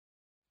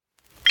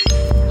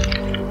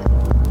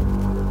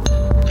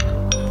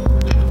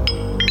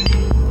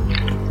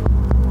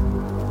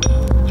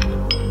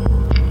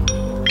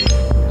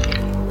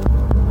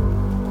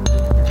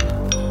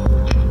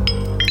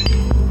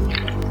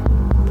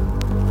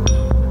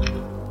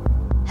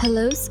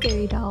Hello,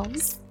 scary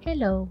dolls.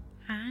 Hello.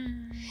 Hi.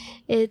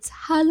 It's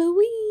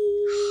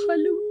Halloween.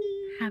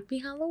 Halloween. Happy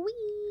Halloween.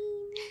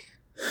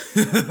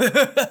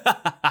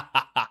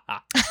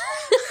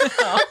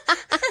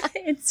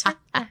 It's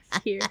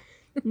here.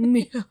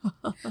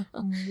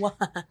 What?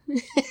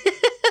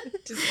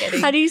 Just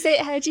kidding. How did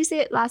you say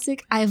it last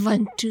week? I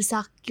want to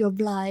suck your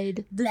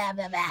blood. Blah,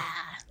 blah, blah.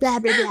 Blah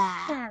blah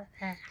blah.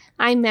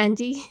 I'm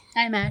Mandy,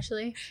 I'm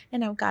Ashley.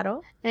 And I'm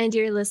Caro. and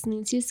you're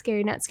listening to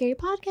Scary Not Scary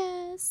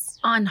Podcast.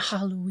 On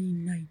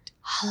Halloween night.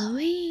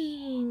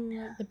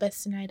 Halloween. The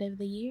best night of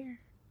the year.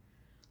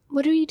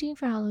 What are you doing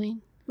for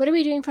Halloween? What are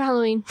we doing for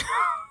Halloween?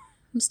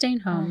 I'm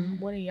staying home.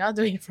 What are y'all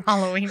doing for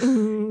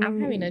Halloween? I'm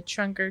having a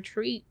trunk or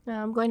treat.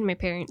 I'm going to my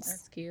parents.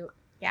 That's cute.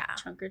 Yeah.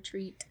 Trunk or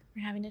treat.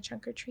 We're having a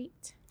trunk or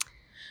treat.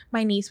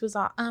 My niece was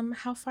all,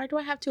 how far do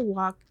I have to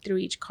walk through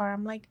each car?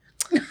 I'm like,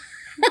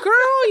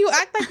 girl, you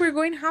act like we're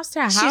going house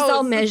to house. She's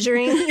all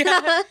measuring.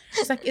 Yeah.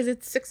 She's like, is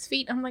it 6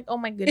 feet? I'm like, oh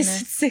my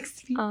goodness.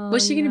 6 feet. Oh,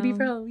 What's she gonna be no.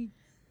 for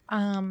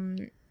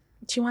Halloween?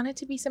 She wanted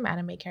to be some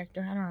anime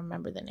character. I don't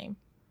remember the name.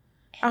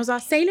 I was all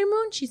Sailor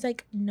Moon. She's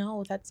like,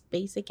 no, that's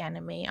basic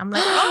anime. I'm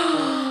like,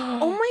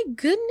 oh my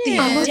goodness.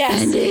 I'm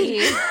Jesse.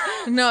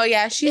 offended. No,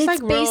 yeah, she's It's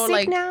like real, basic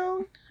like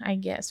now. I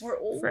guess We're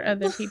old. for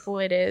other people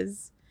it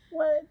is.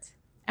 What?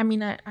 I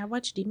mean, I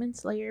watch Demon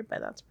Slayer,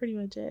 but that's pretty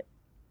much it.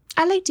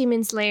 I like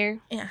Demon Slayer.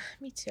 Yeah,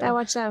 me too. I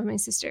watched that with my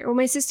sister. Well,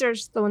 my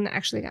sister's the one that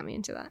actually got me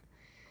into that.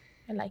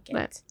 I like it.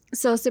 But-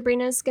 So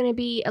Sabrina's gonna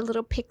be a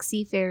little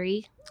pixie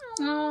fairy.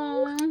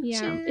 Oh,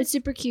 Yeah, it's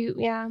super cute.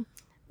 Yeah,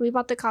 we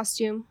bought the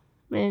costume,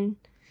 and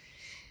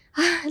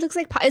it looks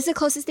like it's the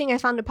closest thing I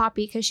found to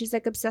Poppy because she's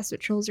like obsessed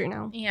with trolls right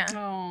now. Yeah,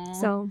 Oh.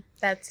 So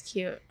that's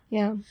cute.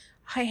 yeah,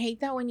 I hate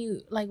that when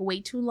you like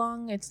wait too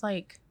long, it's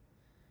like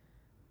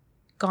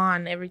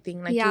gone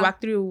everything. Like Yeah. you walk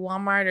through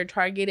Walmart or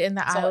Target and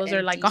the It's all aisles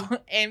are like empty.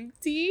 all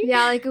empty.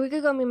 yeah. Like a week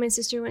ago, me and my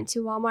sister went to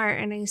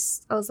Walmart, and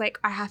I was like,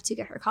 I have to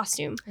get her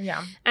costume,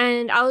 Yeah.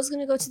 and I was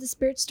gonna go to the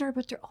spirit store,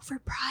 but they're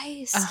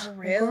overpriced. Ugh,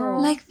 real?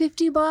 girl. Like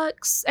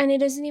 $50, and it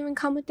doesn't even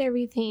come with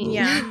everything.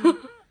 Yeah.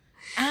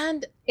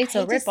 And It's I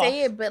a hate to ripoff.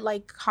 say it, but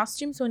like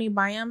costumes, when you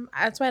buy them,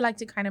 that's why I like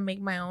to kind of make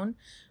my own.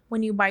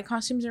 When you buy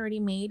costumes already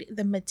made,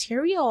 the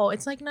material,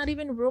 it's like not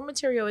even real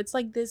material. It's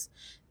like this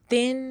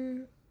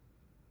thin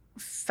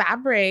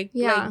fabric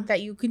Yeah. like,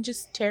 that you can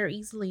just tear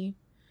easily.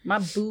 My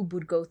boob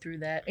would go through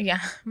that. Yeah,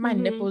 my Mhm.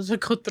 nipples would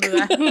go through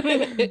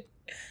that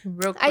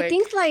real quick. I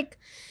think like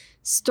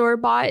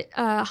store-bought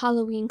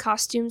Halloween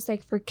costumes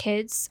like for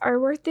kids are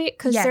worth it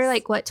because they're Yes.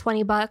 like what,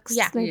 $20.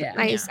 Yeah. Like,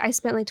 Yeah. I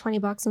spent like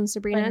 $20 on but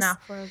Sabrina's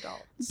not for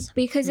adults.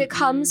 because it Mm-mm.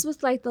 comes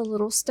with like the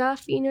little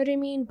stuff, you know what I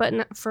mean, but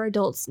not for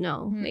adults.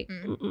 No, like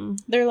Mm-mm. mm-mm.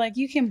 They're like,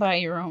 you can buy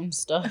your own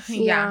stuff.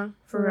 Yeah,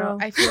 for real.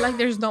 I feel like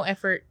there's no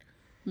effort.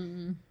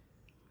 Mm.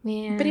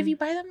 Man. But if you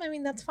buy them, I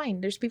mean, that's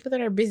fine. There's people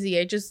that are busy.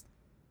 I just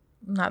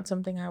not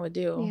something I would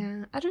do.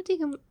 yeah, I don't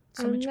think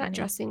So I'm much not money.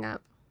 dressing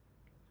up.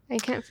 I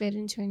can't fit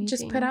into anything.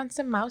 Just put on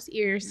some mouse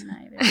ears.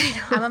 Neither.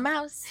 I'm a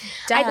mouse.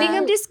 I think Duh.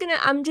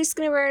 I'm just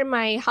gonna wear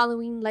my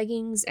Halloween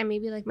leggings and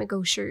maybe like my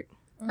ghost shirt.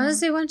 I was gonna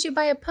say, why don't you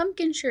buy a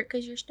pumpkin shirt?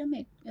 Because your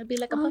stomach, it'll be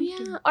like a Oh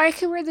pumpkin. yeah, or I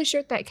could wear the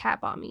shirt that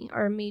Kat bought me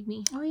or made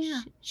me. Oh,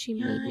 yeah. She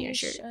Yeah, made me a you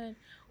shirt. should.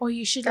 Or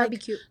you should That'd like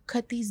be cute.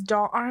 cut these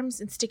doll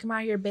arms and stick them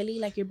out of your belly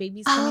like your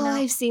baby's coming Oh, out.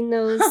 I've seen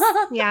those.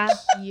 Yeah.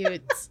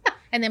 Cute.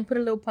 And then put a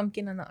little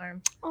pumpkin on the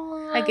arm.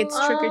 Oh, Like it's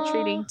trick or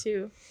treating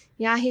too.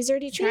 yeah, he's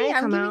already trying See, to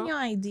I'm come giving out. you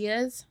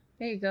ideas,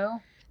 There you go.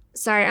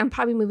 Sorry, I'm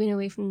probably moving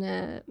away from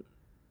the.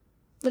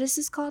 What is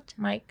this called?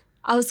 Mike.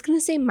 I was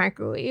gonna say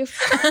microwave.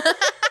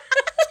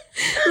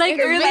 Like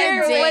It's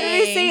earlier, been a what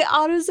did I day. say?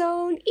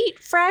 AutoZone, eat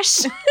fresh.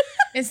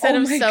 Instead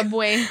Oh of my God.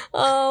 Subway.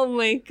 Oh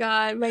my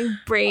god, my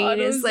brain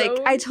is like.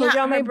 I told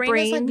y'all my her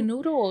brain. is like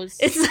noodles.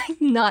 It's like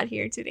not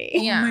here today.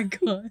 Yeah. Oh my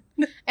god.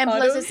 And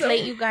plus it's AutoZone.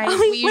 late, you guys. Oh,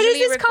 We what is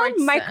usually this called?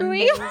 record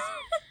Microwave? Sundays.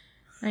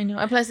 I know.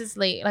 And plus it's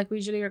late. Like we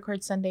usually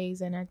record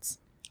Sundays and it's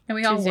And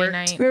we all Tuesday worked.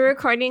 night. We're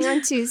recording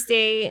on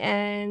Tuesday,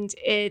 and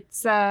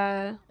it's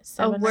a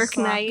 7 work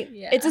o'clock. night.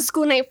 Yeah. It's a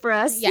school night for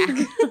us. Yeah.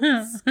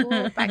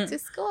 School, back to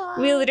school.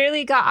 We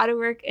literally got out of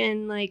work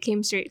and like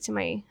came straight to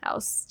my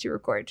house to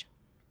record.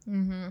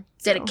 Mm-hmm.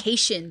 So-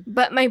 Dedication.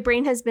 But my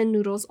brain has been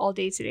noodles all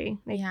day today.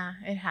 Like Yeah,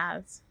 it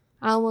has.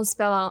 I almost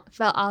fell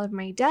out of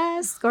my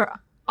desk or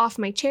off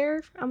my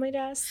chair on my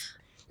desk.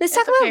 Let's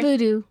It's talk okay. about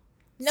voodoo.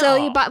 So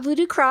you bought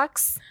voodoo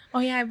Crocs. Oh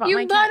yeah, I bought You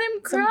my bought cat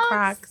him some Crocs?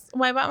 Crocs.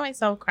 Well, I bought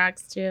myself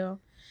Crocs too.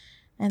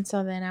 And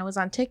so then I was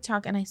on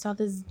TikTok and I saw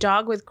this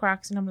dog with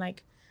Crocs and I'm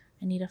like,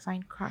 I need to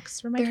find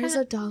Crocs for my There's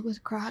cat. a dog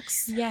with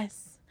Crocs.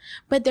 Yes.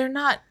 But they're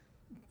not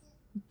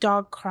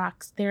dog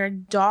Crocs. They're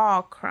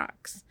doll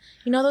Crocs.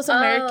 You know those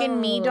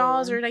American Me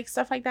dolls or like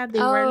stuff like that? They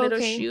wear Oh, little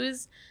okay.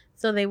 shoes.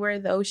 So they wear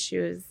those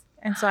shoes.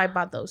 And so I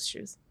bought those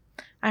shoes.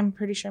 I'm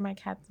pretty sure my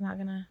cat's not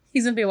gonna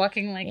He's gonna be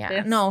walking like yeah.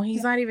 this. No,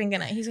 he's not even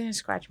gonna he's gonna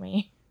scratch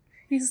me.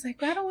 He's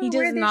like, I don't want He to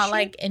wear does this not shit.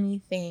 like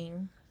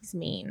anything. He's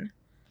mean.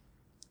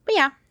 But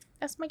yeah,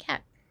 that's my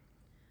cat.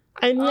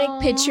 I'm like Aw.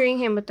 picturing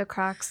him with the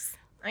Crocs.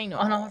 I know.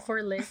 on all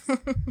 4 legs.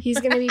 He's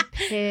gonna be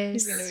pissed.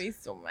 He's gonna be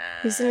so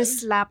mad. He's gonna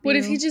slap you. What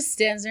if he just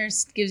stands there and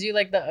gives you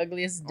like the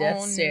ugliest death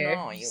Oh, stare?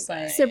 no, you Just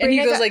guys. and he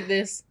Sabrina goes got- like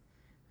this.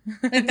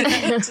 Just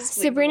like-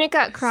 Sabrina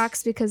got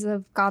Crocs because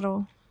of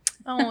Gato.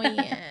 Oh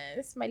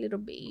yes, my little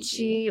baby.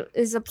 She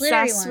is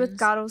Glittery obsessed with ones.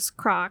 Gato's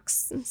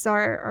Crocs. So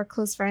our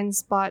close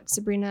friends bought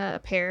Sabrina a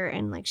pair,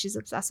 and like she's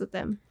obsessed with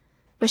them.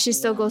 But she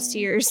still goes to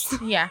yours.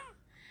 Yeah,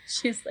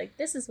 She's like,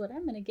 this is what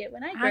I'm gonna get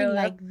when I I grow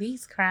like up.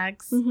 these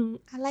cracks. Mhm.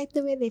 I like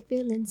the way they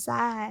feel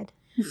inside.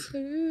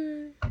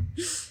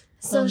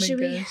 So Oh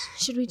my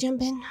should we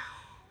jump in?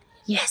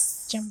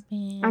 Yes.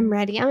 Jumping. I'm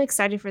ready. I'm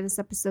excited for this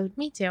episode.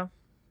 Me too.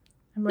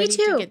 I'm Me ready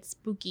too. to get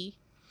spooky.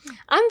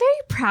 I'm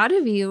very proud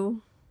of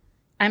you.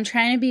 I'm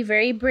trying to be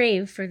very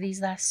brave for these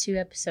last 2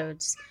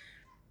 episodes.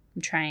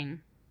 I'm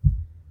trying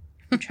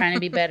to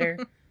be better.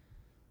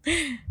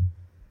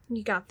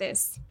 You got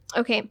this.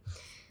 Okay.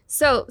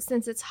 So,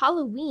 since it's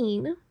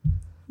Halloween,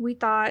 we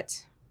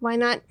thought, why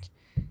not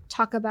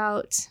talk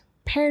about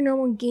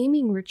paranormal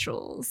gaming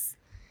rituals?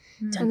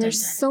 Dun, And there's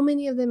dun, dun. so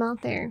many of them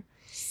out there.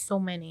 So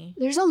many.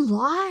 There's a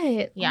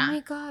lot. Yeah. Oh my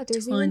god.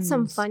 There's even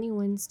some Tons. funny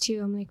ones too.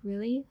 I'm like,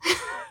 really?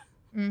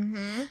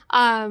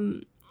 Mm-hmm.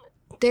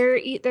 They're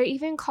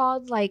even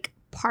called like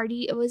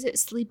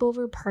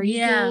sleepover party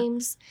Yeah.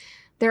 games.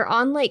 They're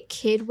on like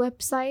kid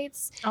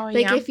websites. Oh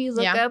Like yeah. if you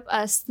look Yeah. up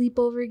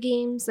sleepover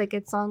games, like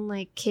it's on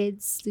like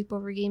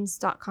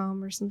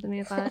kidssleepovergames.com or something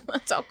like that.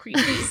 That's all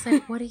creepy. It's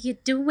like, what are you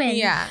doing?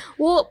 Yeah,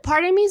 Well,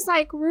 part of me is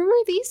like, where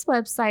were these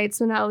websites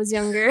when I was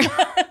younger?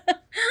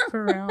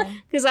 for real.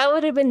 Because I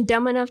would have been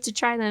dumb enough to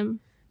try them.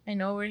 I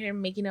know we're here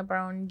making up our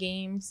own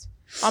games.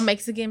 All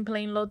Mexican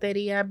playing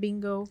loteria,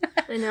 bingo.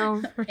 I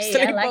know.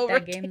 Hey, I like Sleepover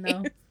that game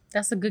though.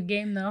 That's a good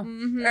game though.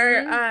 Mhm.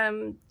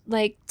 Or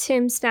like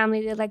Tim's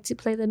family, they like to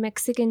play the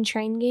Mexican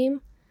train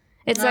game.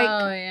 It's like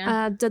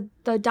yeah. the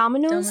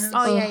dominoes. Dominoes.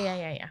 Oh Ugh,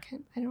 yeah.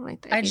 I don't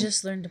like that. I game.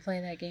 just learned to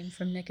play that game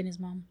from Nick and his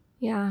mom.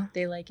 Yeah,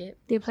 They like it.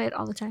 they play it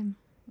all the time.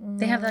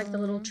 They have like the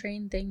little Mm.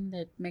 train thing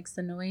that makes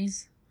the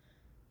noise.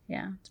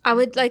 Yeah. I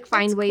would like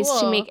find That's ways to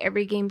cool. make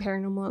every game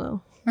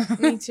paranormal though.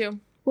 Me too.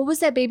 What was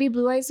that baby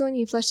blue eyes one?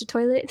 You flushed the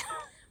toilet?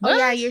 Oh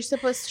yeah, What? you're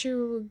supposed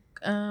to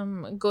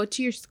go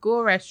to your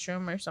school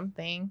restroom or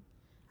something.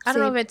 I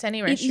don't know if it's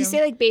any restroom. You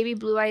say like baby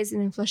blue eyes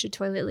and then flush the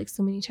toilet like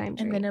so many times.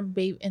 and right?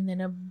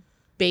 then a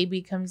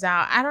baby comes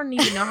out. I don't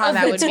even know how Of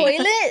that the would be.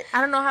 toilet?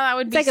 I don't know how that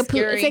would It's be like a poop.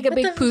 scary. It's like a What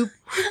big the- poop.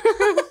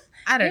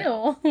 I don't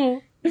know.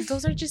 Ew.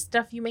 Those are just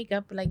stuff you make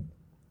up, like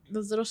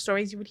those little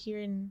stories you would hear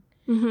in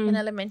Mhm.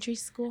 elementary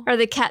school. Or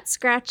the cat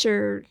scratch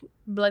or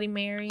Bloody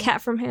Mary.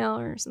 cat from hell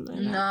or something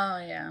like that.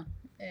 No, yeah.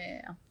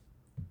 Yeah.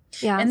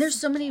 Yeah. And there's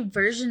so many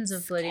versions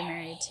of Bloody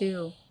Mary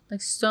too.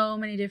 Like so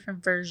many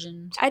different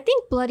versions. I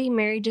think Bloody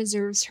Mary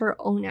deserves her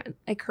own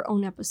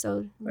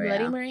episode. Bloody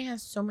Yeah. Mary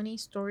has so many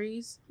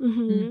stories.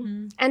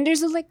 Mm-hmm. And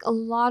there's like a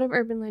lot of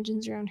urban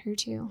legends around her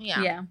too.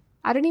 Yeah. Yeah.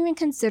 I don't even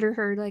consider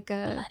her like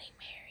a Bloody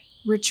Mary.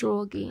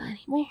 ritual game.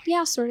 Well,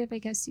 yeah, sort of. I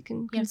guess you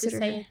can You have to consider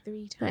say her it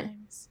 3 but-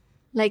 times.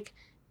 like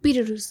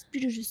Beetlejuice,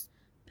 Beetlejuice,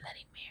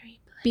 Bloody Mary.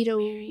 Beetle,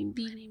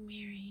 Bloody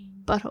Mary.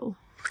 butthole.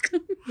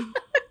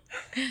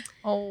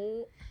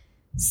 Oh.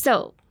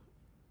 So,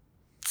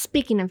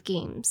 speaking of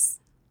games,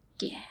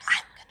 Yes.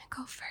 I'm gonna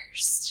go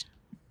first.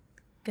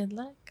 Good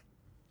luck.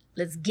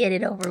 Let's get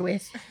it over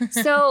with.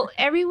 So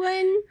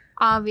everybody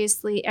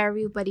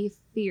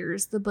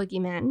fears the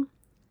boogeyman.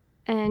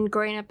 And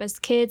growing up as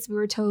kids, we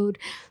were told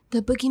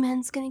the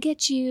boogeyman's gonna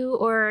get you,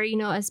 or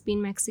us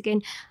being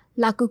Mexican,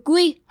 la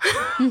cucuy.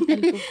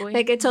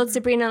 Like I told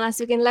Sabrina last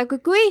weekend, la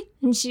cucuy,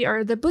 and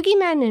the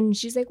boogeyman, and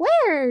she's like,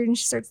 where? And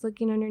she starts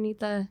looking underneath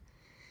the,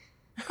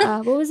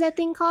 what was that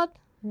thing called?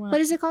 What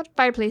is it called?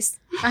 Fireplace.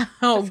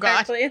 Oh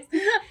God.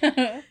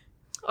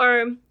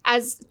 Or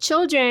as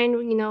children,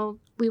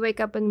 we wake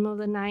up in the middle of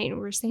the night and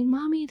we're saying,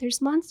 Mommy,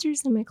 there's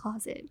monsters in my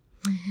closet.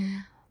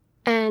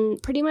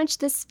 And pretty much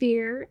this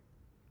fear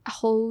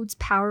holds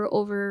power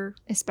over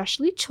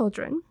especially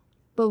children.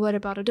 But what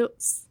about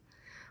adults?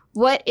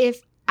 What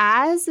if,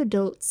 as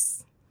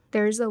adults,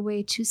 there's a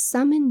way to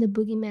summon the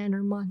boogeyman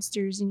or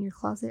monsters in your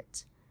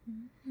closet?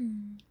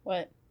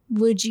 What?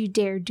 Would you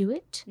dare do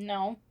it?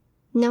 No.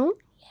 No?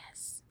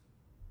 Yes.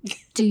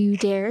 Do you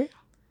dare?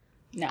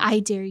 No. I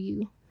dare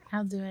you.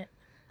 I'll do it.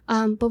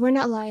 But we're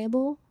not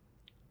liable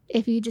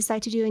if you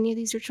decide to do any of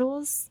these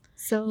rituals.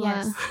 So,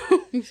 Yes.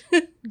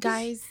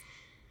 Guys,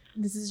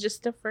 this is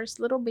just the first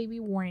little baby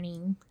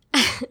warning.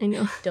 I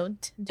know.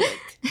 Don't do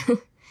it.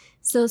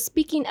 So,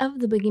 speaking of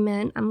the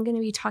boogeyman, I'm going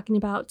to be talking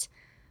about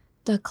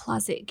the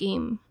closet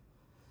game.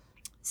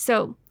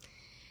 So,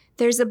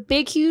 there's a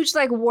big, huge,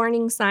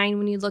 warning sign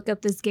when you look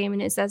up this game,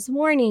 and it says,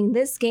 warning,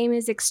 this game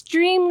is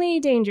extremely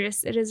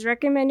dangerous. It is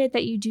recommended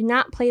that you do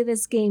not play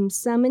this game.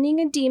 Summoning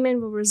a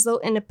demon will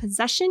result in a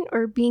possession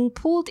or being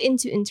pulled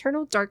into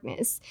internal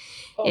darkness.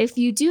 Oh. If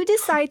you do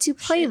decide to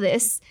play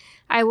this,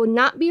 I will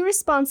not be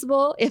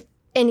responsible if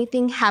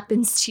anything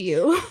happens to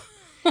you.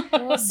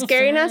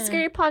 Scary Not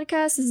Scary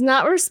podcast is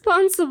not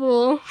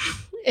responsible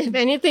if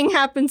anything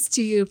happens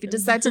to you, if you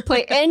decide to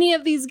play any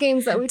of these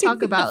games that we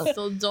talk about.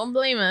 So don't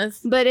blame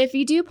us. But if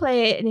you do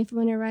play it and if you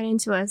want to write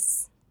into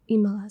us,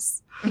 email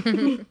us.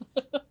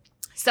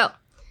 So,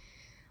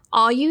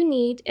 all you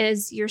need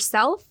is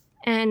yourself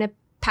and a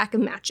pack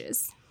of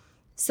matches.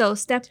 So,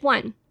 step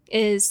 1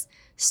 is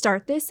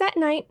start this at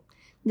night.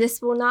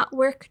 This will not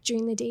work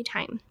during the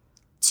daytime.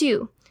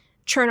 2,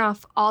 turn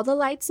off all the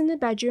lights in the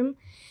bedroom.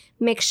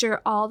 Make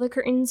sure all the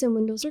curtains and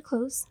windows are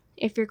closed.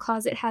 If your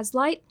closet has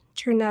light,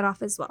 turn that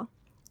off as well.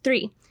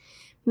 3,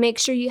 make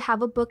sure you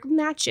have a book of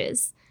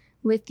matches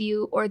with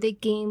you or the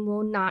game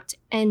will not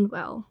end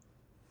well.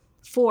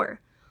 4,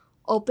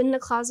 open the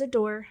closet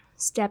door,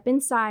 step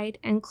inside,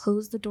 and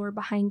close the door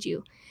behind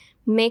you.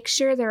 Make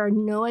sure there are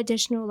no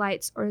additional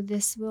lights or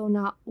this will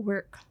not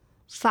work.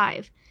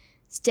 5,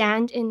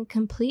 stand in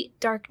complete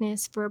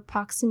darkness for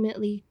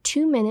approximately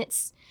 2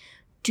 minutes.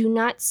 Do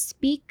not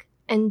speak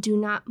and do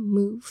not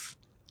move.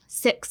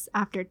 6,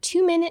 after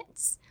 2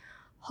 minutes,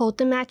 hold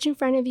the match in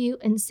front of you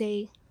and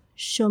say,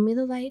 "Show me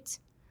the light,"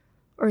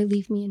 or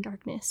 "Leave me in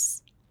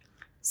darkness."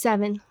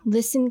 7,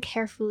 listen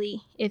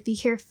carefully. If you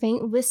hear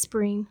faint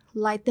whispering,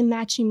 light the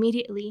match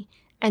immediately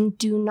and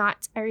do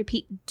not, I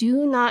repeat,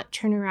 do not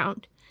turn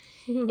around.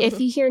 If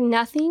you hear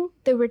nothing,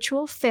 the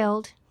ritual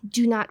failed.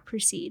 Do not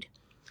proceed.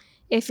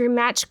 If your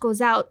match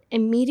goes out,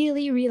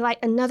 immediately relight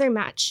another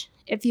match.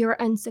 If you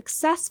are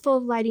unsuccessful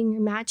lighting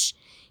your match,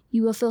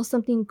 you will feel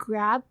something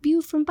grab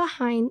you from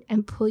behind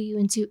and pull you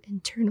into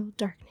internal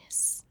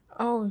darkness.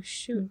 Oh,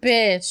 shoot.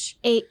 Bitch.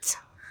 8,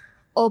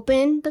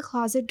 open the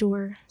closet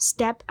door,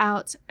 step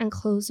out, and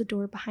close the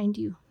door behind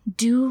you.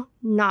 Do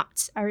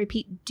not, I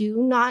repeat,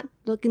 do not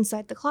look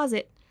inside the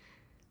closet.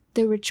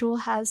 The ritual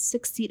has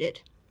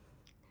succeeded.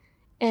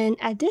 In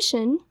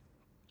addition,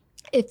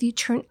 if you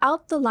turn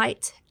out the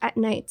light at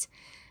night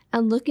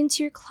and look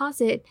into your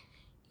closet,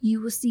 you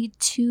will see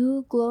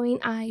 2 glowing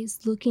eyes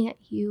looking at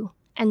you,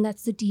 and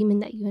that's the demon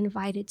that you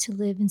invited to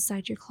live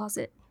inside your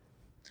closet.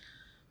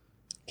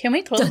 Can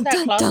we close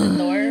that closet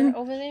door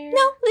over there?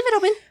 No, leave it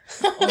open.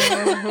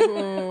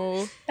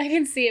 Oh. I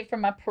can see it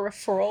from my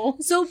peripheral.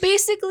 So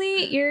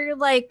basically, you're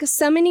like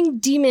summoning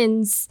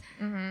demons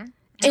Mm-hmm.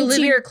 To live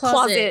into in your your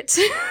closet.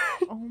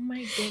 Oh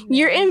my goodness.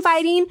 You're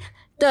inviting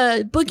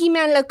the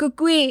boogeyman La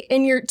Cucuy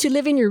to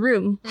live in your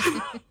room.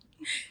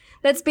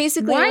 That's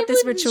basically Why what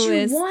this wouldn't ritual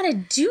you is. want to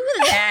do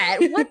that?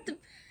 What the?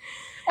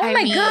 Oh I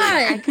my mean,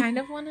 god! I kind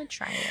of want to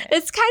try it.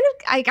 It's kind of,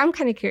 I'm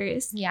kind of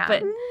curious. Yeah.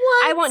 But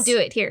I won't do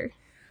it here.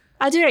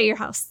 I'll do it at your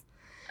house.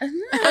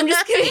 I'm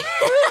just kidding.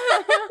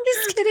 I'm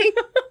just kidding.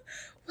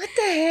 What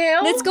the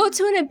hell? Let's go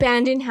to an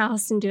abandoned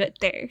house and do it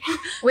there.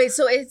 Wait,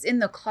 so it's in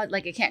the closet?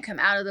 Like it can't come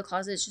out of the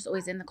closet? It's just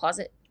always in the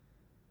closet?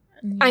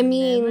 I You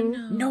mean, never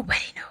know.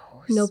 Nobody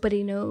knows.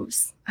 Nobody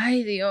knows.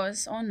 Ay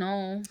Dios! Oh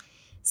no!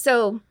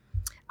 So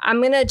I'm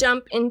going to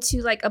jump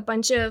into like a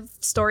bunch of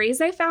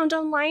stories I found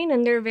online,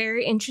 and they're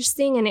very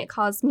interesting, and it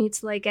caused me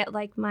to like get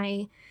like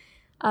my,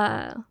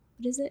 what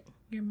is it?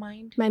 Your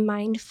mind. My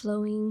mind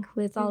flowing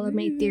with all of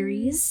my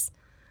theories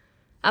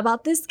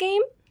about this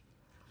game.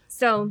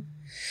 So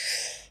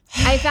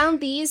I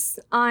found these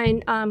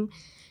on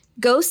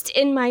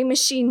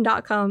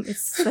ghostinmymachine.com.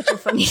 It's such a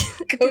funny,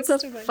 it's a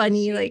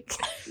funny like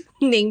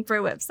name for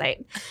a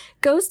website.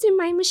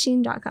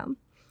 Ghostinmymachine.com.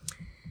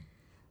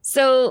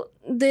 So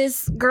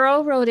this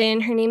girl wrote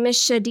in, her name is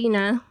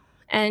Shadina,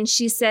 and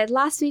she said,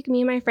 "Last week,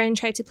 me and my friend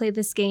tried to play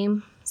this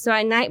game. So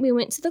at night, we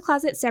went to the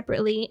closet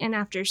separately, and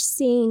after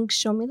seeing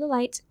 'Show me the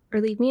light'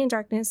 or 'Leave me in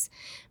darkness,'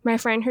 my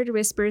friend heard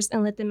whispers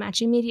and lit the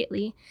match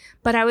immediately.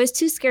 But I was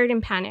too scared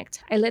and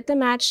panicked. I lit the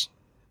match,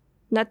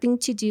 nothing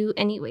to do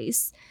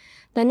anyways.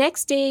 The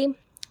next day,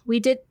 we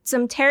did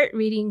some tarot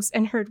readings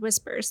and heard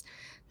whispers.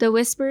 The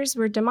whispers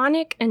were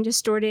demonic and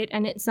distorted,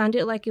 and it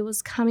sounded like it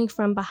was coming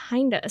from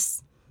behind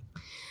us.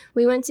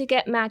 We went to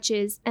get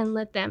matches and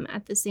lit them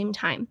at the same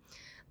time.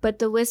 But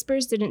the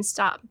whispers didn't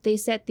stop. They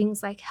said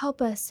things like,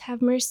 'Help us,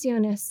 have mercy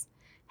on us,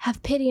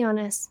 have pity on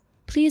us.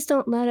 Please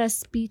don't let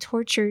us be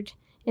tortured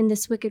in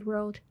this wicked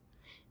world.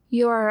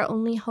 You are our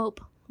only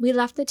hope.' We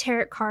left the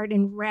tarot card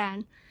and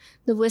ran.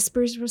 The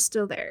whispers were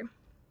still there.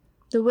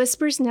 The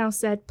whispers now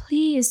said,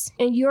 'Please,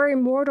 and you're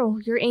immortal,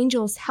 you're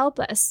angels, help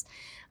us.'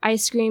 I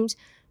screamed,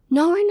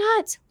 'No, we're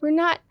not. We're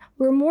not.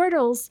 We're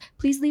mortals.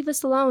 Please leave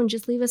us alone.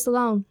 Just leave us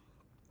alone.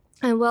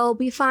 And we'll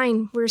be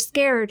fine. We're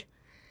scared.'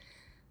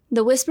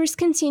 The whispers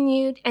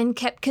continued and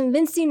kept trying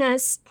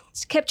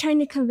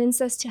to convince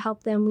us to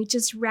help them. We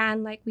just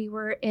ran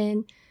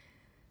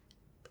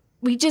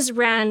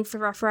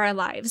for our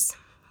lives.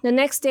 The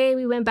next day,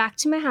 we went back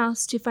to my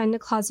house to find the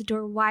closet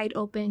door wide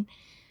open,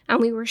 and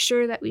we were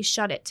sure that we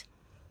shut it.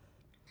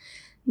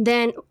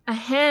 Then a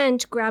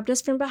hand grabbed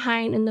us from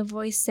behind, and the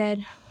voice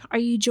said, 'Are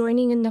you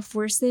joining in the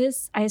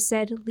forces?' I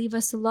said, 'Leave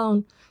us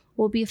alone.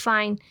 We'll be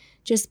fine.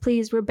 Just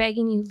please, we're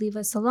begging you, leave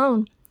us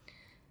alone.'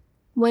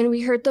 When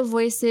we heard the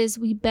voices,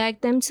 we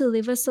begged them to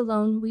leave us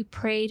alone. We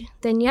prayed.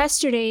 Then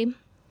yesterday,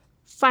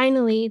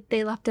 finally,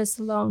 they left us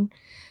alone.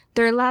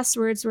 Their last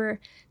words were,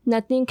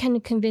 "Nothing can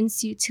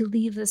convince you to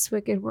leave this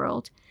wicked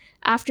world."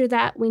 After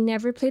that, we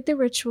never played the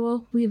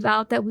ritual. We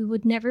vowed that we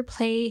would never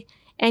play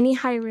any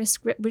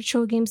high-risk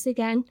ritual games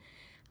again.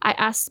 I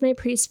asked my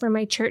priest from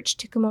my church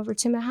to come over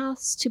to my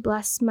house to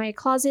bless my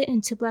closet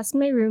and to bless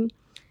my room,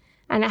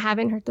 and I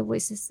haven't heard the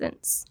voices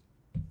since.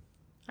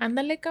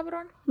 Ándale,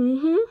 cabrón.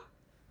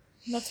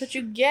 Mm-hmm. That's what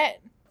you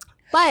get.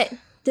 But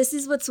this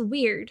is what's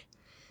weird.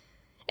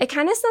 It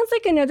kind of sounds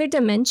like another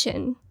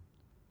dimension.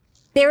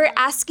 They were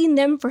asking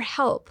them for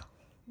help.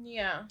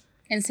 Yeah.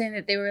 And saying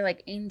that they were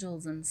like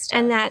angels and stuff.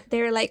 And that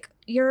they're like,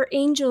 "You're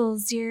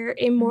angels, you're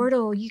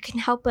immortal, you can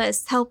help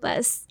us, help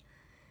us."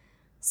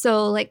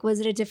 So, like, was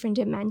it a different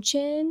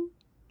dimension?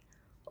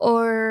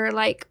 Or,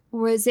 like,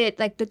 was it,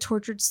 like, the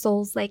tortured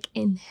souls, like,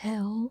 in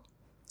hell?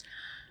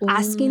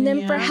 Asking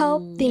them for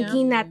help,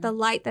 thinking that the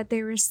light that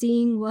they were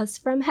seeing was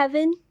from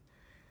heaven?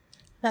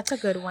 That's a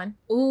good one.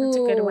 Ooh, That's a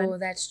good one.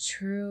 That's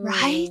true.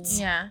 Right?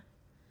 Yeah.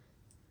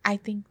 I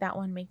think that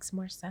one makes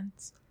more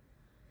sense.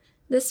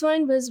 This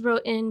one was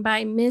wrote in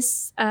by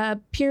Miss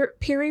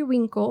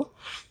Periwinkle.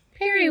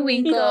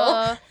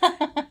 Periwinkle.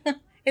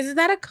 Is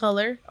that a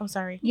color? Oh,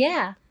 sorry.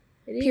 Yeah.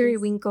 It is.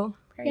 Periwinkle.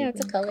 Yeah,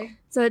 it's a color.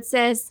 So it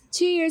says,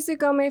 2 years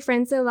ago, my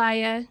friends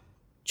Elia,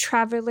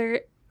 Traveler,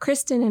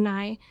 Kristen, and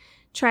I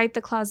tried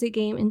the closet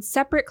game in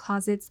separate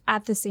closets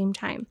at the same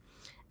time.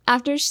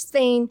 After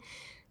saying,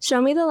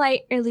 "Show me the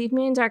light or leave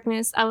me in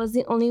darkness," I was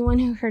the only one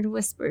who heard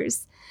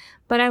whispers.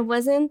 But I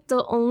wasn't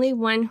the only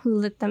one who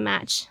lit the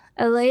match.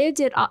 Aaliyah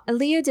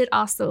did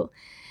also,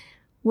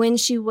 when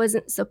she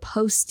wasn't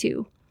supposed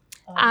to.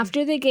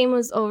 After the game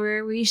was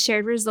over, we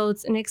shared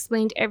results and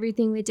explained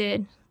everything we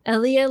did.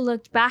 Aaliyah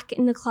looked back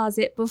in the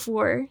closet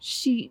before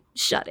she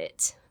shut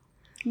it.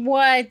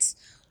 What?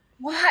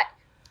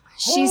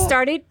 She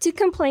started to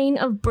complain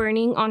of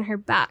burning on her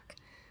back.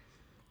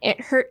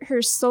 It hurt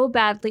her so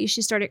badly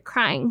she started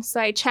crying.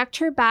 So I checked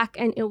her back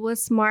and it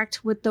was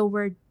marked with the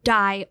word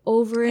 "die"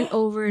 over and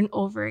over and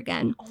over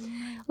again.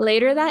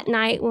 Later that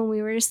night when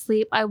we were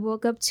asleep, I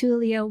woke up to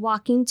Aaliyah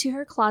walking to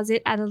her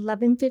closet at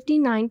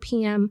 11:59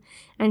 p.m.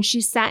 and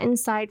she sat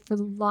inside for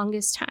the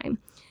longest time.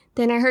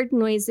 Then I heard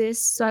noises,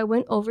 so I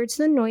went over to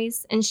the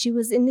noise and she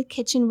was in the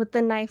kitchen with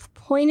the knife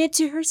pointed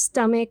to her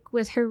stomach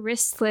with her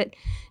wrist slit.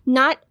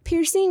 Not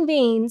piercing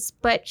veins,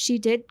 but she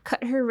did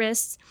cut her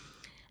wrists.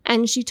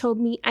 And she told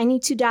me, "I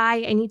need to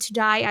die,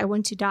 I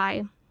want to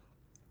die."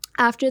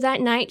 After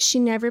that night, she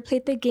never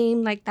played the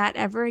game like that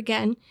ever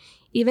again.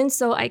 Even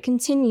so, I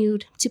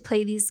continued to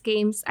play these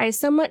games. I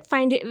somewhat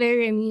find it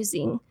very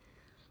amusing,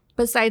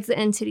 besides the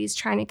entities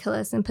trying to kill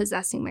us and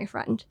possessing my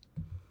friend.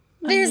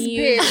 This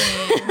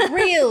bitch.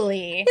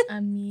 Really?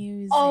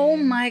 Amusing. Oh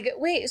my god.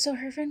 Wait, so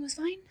her friend was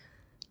fine?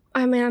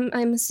 I mean,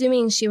 I'm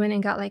assuming she went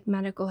and got, like,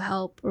 medical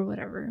help or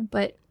whatever,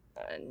 but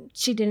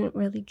she didn't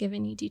really give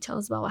any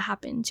details about what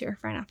happened to her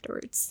friend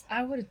afterwards.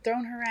 I would have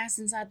thrown her ass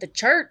inside the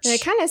church. And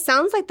it kind of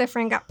sounds like the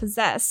friend got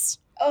possessed.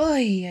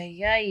 Ay,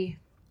 ay, ay.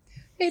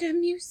 It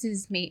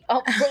amuses me.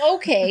 Oh,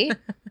 okay.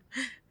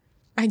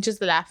 I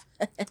just laugh.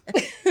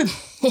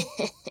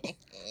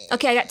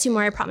 Okay, I got 2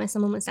 more. I promise.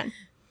 I'm almost done.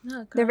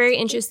 No, They're very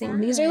interesting.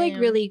 These are, like,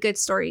 time. really good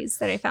stories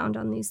that I found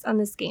on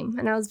this game,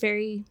 and I was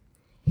very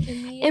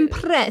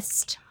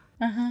impressed.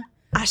 Uh-huh.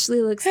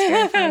 Ashley looks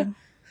terrified.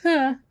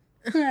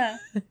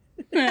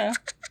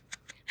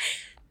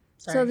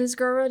 So this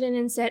girl wrote in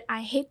and said,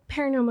 "I hate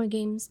paranormal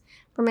games.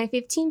 For my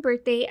 15th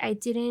birthday, I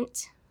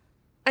didn't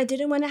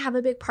want to have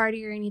a big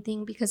party or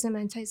anything because I'm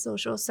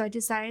antisocial, so I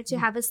decided to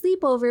have a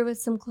sleepover with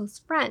some close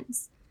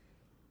friends.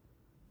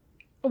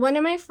 One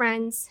of my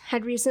friends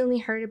had recently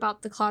heard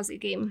about the closet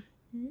game.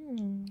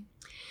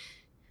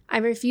 I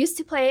refused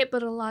to play it,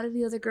 but a lot of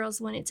the other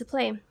girls wanted to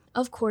play.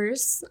 Of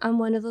course, I'm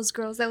one of those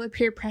girls that would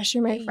peer pressure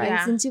my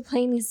friends into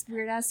playing these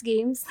weird-ass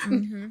games.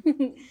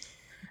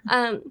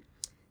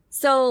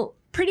 So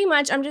pretty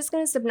much, I'm just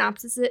going to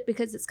synopsis it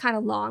because it's kind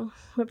of long.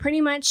 But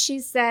pretty much, she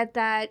said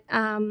that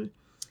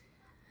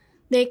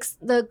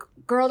the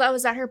girl that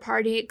was at her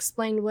party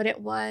explained what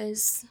it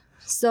was.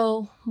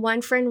 So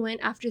one friend went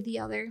after the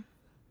other.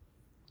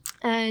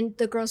 And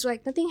the girls were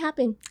like, "Nothing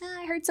happened.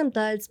 I heard some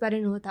thuds, but I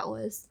didn't know what that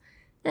was."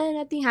 And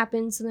nothing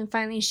happened. So then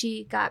finally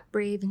she got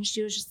brave and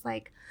she was just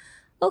like,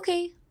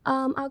 "Okay,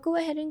 I'll go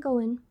ahead and go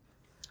in."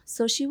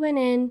 So she went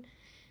in.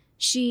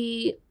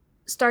 She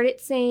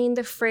started saying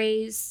the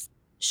phrase,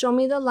 "Show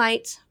me the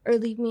light or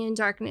leave me in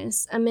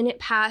darkness." A minute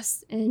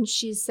passed and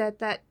she said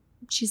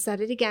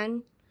it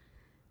again.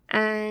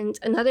 And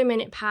another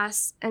minute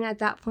passed. And at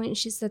that point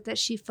she said that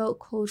she felt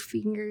cold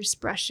fingers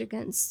brush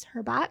against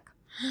her back.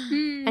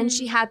 And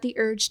she had the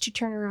urge to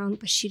turn around,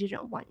 but she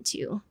didn't want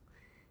to.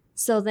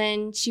 So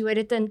then she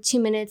waited then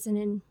 2 minutes and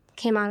then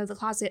came out of the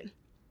closet.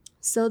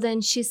 So then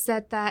she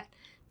said that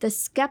the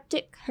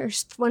skeptic,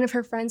 one of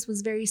her friends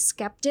was very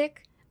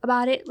skeptic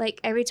about it.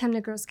 Like every time the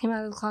girls came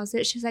out of the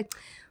closet, she was like,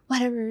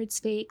 "Whatever, it's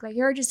fake. Like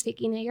you're just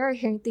faking it. You're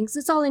hearing things.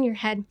 It's all in your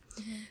head."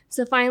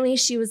 So finally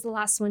she was the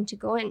last one to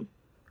go in.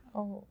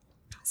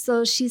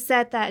 So she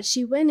said that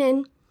she went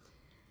in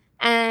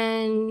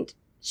and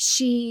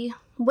she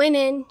went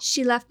in.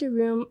 She left the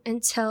room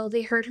until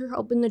they heard her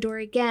open the door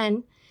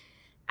again.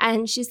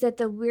 And she said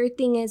the weird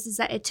thing is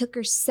that it took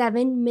her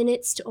 7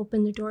 minutes to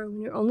open the door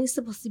when you're only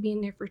supposed to be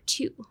in there for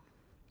 2.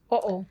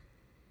 Uh-oh.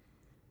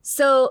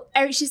 So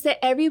she said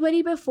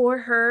everybody before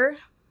her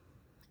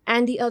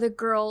and the other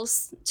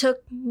girls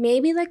took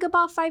maybe like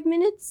about 5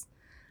 minutes,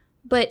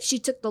 but she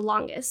took the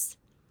longest.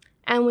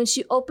 And when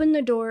she opened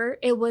the door,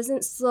 it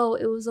wasn't slow.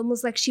 It was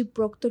almost like she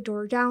broke the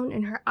door down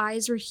and her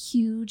eyes were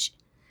huge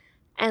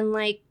and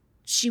like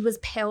she was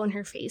pale in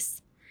her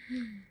face.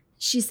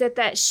 She said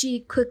that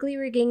she quickly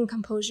regained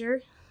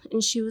composure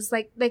and she was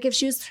like if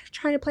she was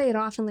trying to play it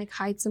off and like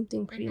hide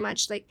something pretty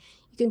much, like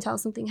you can tell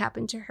something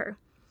happened to her.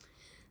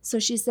 So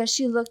she said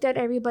she looked at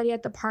everybody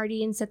at the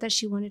party and said that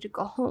she wanted to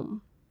go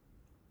home.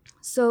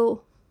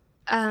 So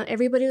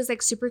everybody was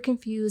like super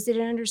confused. They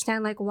didn't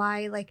understand like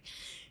why like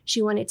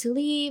she wanted to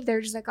leave.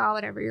 They're just like, oh,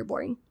 whatever, you're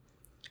boring.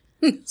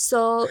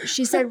 So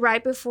she said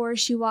right before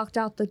she walked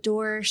out the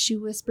door, she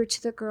whispered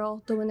to the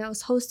girl, the one that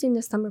was hosting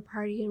the summer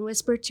party, and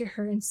whispered to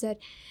her and said,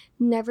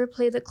 never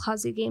play the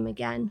closet game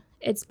again.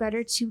 It's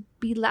better to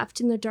be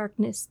left in the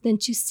darkness than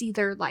to see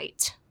their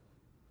light.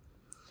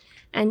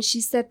 And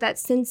she said that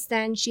since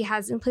then, she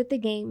hasn't played the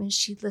game and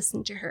she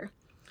listened to her.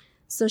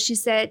 So she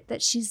said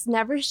that she's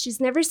never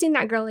seen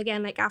that girl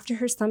again. Like after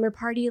her summer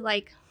party,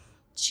 like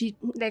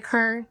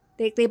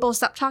they both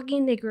stopped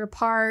talking. They grew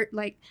apart.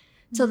 Like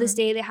till this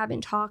day, they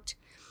haven't talked.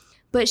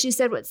 But she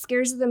said what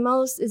scares her the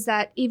most is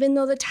that even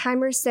though the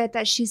timer said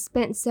that she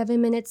spent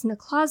 7 minutes in the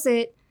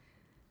closet,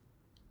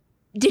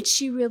 did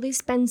she really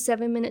spend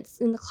 7 minutes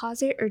in the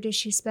closet or did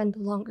she spend a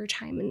longer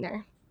time in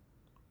there?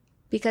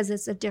 Because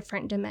it's a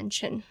different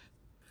dimension.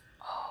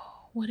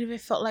 What if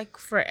it felt like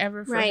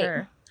forever for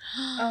her?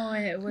 Oh,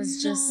 and it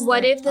was just.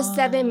 What if the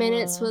 7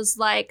 minutes was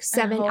like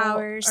 7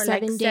 hours,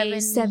 7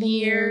 days, 7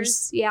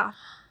 years? Yeah.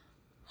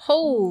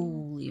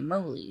 Holy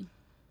moly.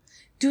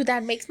 Dude,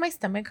 that makes my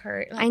stomach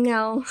hurt. Like, I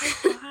know.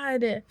 oh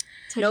God.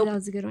 Nope. That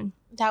was a good one.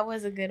 That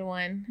was a good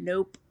one.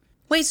 Nope.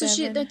 Wait, so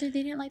Seven. they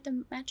didn't like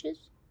the matches?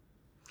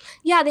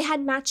 Yeah, they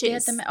had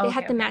matches. They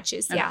had the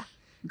matches, okay. yeah.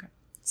 Okay.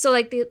 So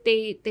like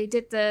they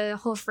did the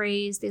whole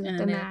phrase, they lit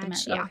the then they lit the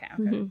match. match. Yeah. Okay,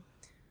 okay. Mhm.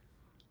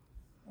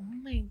 Oh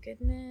my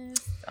goodness.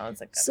 That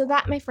was a good So one.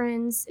 that, my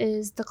friends,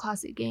 is the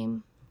closet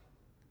game.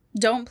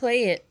 Don't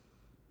play it.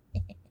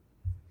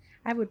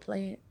 I would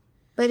play it.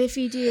 But if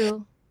you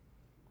do,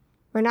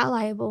 we're not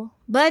liable.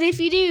 But if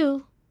you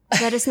do,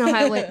 let us know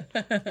how it went.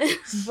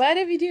 But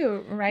if you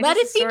do, write But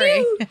us if a you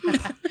story.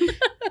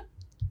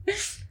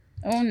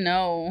 Oh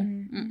no.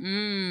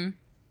 Mm-mm.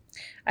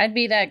 I'd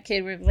be that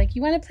kid where like,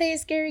 you want to play a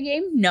scary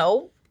game?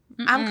 No.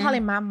 I'm Mm-mm.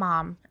 calling my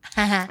mom.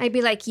 I'd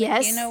be like,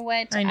 yes. You know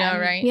what? I know,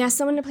 I'm- right? Yeah,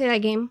 someone to play that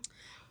game.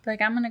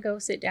 Like, I'm going to go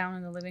sit down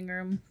in the living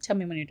room. Tell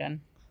me when you're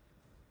done.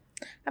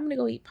 I'm gonna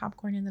go eat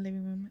popcorn in the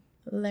living room.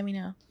 Let me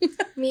know.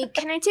 Me,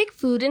 can I take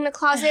food in the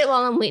closet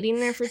while I'm waiting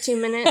there for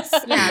 2 minutes?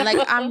 Yeah, like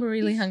I'm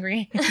really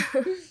hungry.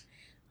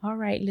 All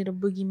right, little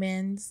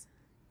boogeymans.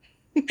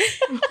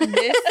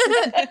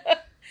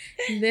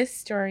 This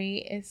story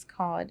is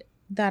called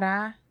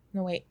Daruma-san,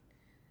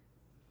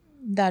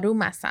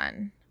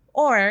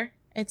 or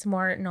it's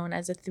more known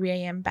as a 3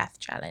 a.m. bath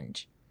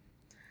challenge.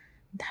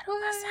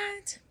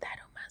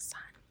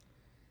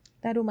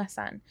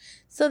 Daruma-san.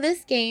 So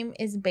this game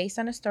is based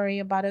on a story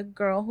about a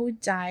girl who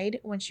died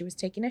when she was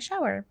taking a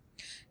shower.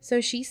 So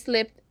she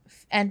slipped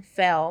and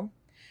fell,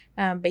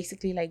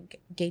 basically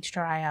like gauged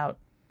her eye out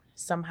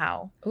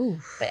somehow. Ooh.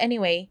 But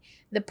anyway,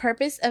 the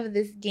purpose of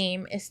this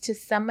game is to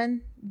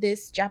summon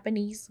this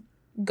Japanese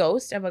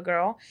ghost of a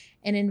girl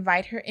and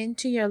invite her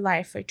into your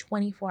life for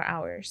 24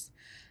 hours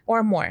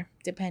or more,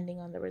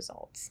 depending on the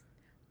results.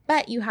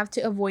 But you have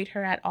to avoid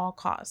her at all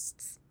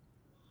costs.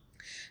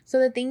 So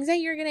the things that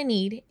you're going to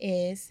need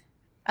is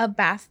a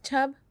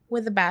bathroom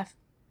with a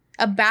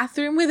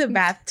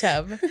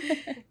bathtub,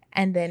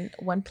 and then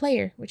one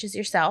player, which is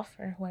yourself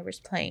or whoever's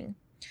playing.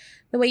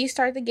 The way you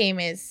start the game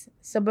is,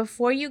 so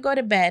before you go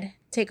to bed,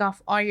 take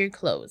off all your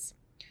clothes.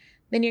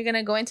 Then you're going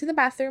to go into the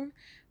bathroom,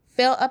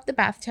 fill up the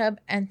bathtub,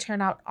 and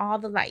turn out all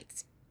the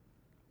lights.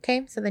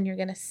 Okay, so then you're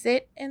going to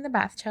sit in the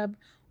bathtub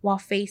while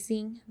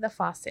facing the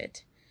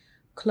faucet.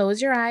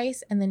 Close your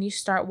eyes, and then you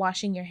start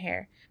washing your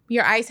hair.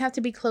 Your eyes have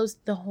to be closed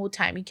the whole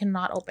time. You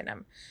cannot open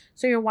them.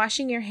 So you're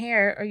washing your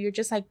hair, or you're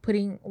just like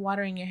putting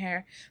water in your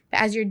hair.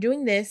 But as you're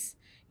doing this,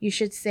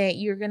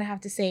 you're going to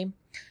have to say,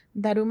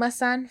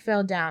 Daruma-san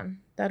fell down.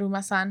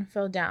 Daruma-san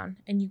fell down.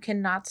 And you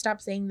cannot stop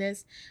saying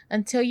this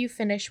until you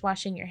finish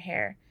washing your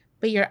hair.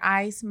 But your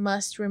eyes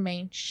must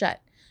remain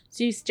shut.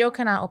 So you still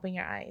cannot open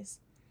your eyes.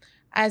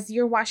 As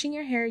you're washing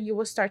your hair, you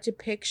will start to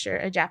picture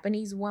a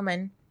Japanese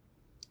woman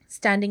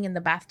standing in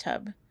the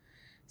bathtub.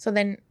 So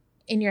then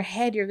in your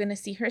head, you're going to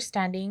see her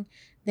standing.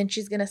 Then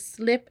she's going to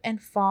slip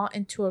and fall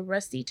into a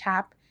rusty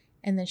tap.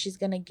 And then she's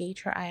going to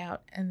gauge her eye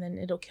out. And then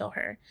it'll kill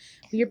her.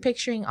 You're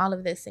picturing all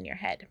of this in your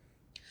head.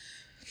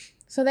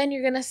 So then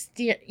you're going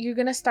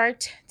to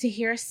start to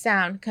hear a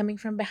sound coming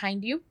from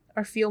behind you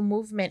or feel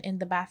movement in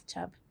the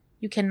bathtub.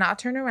 You cannot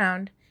turn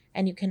around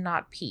and you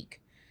cannot peek.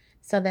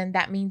 So then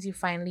that means you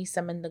finally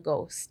summon the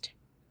ghost.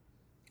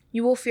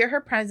 You will fear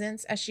her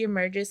presence as she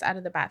emerges out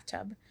of the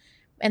bathtub.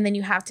 And then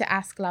you have to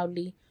ask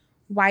loudly,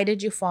 why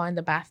did you fall in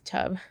the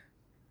bathtub?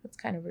 That's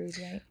kind of rude,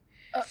 right?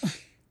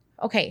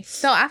 Okay,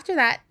 so after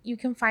that, you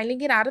can finally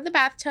get out of the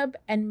bathtub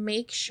and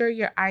make sure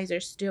your eyes are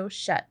still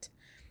shut.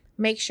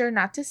 Make sure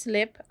not to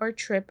slip or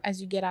trip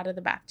as you get out of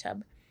the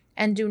bathtub.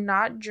 And do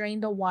not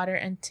drain the water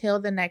until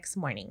the next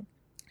morning.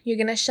 You're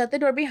going to shut the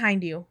door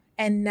behind you.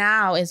 And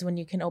now is when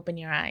you can open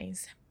your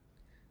eyes.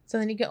 So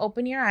then you can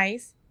open your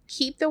eyes.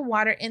 Keep the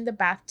water in the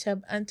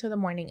bathtub until the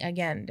morning.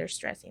 Again, they're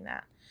stressing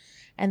that.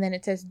 And then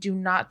it says, do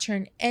not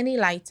turn any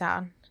lights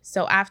on.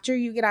 So after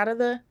you get out of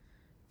the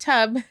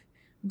tub,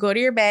 go to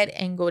your bed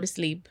and go to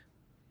sleep.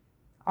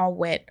 All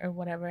wet or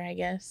whatever, I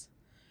guess.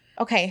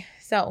 Okay,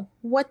 so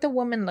what the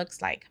woman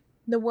looks like.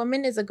 The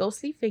woman is a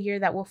ghostly figure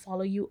that will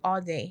follow you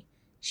all day.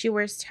 She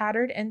wears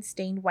tattered and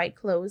stained white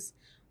clothes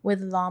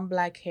with long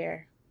black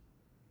hair.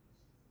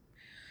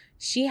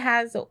 She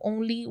has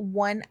only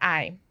one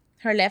eye.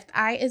 Her left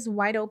eye is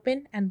wide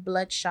open and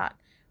bloodshot.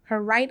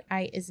 Her right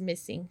eye is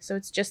missing, so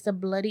it's just a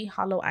bloody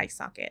hollow eye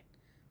socket.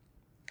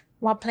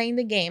 While playing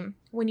the game,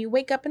 when you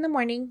wake up in the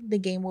morning, the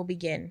game will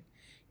begin.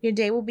 Your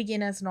day will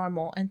begin as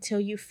normal until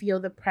you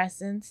feel the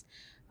presence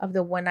of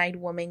the one-eyed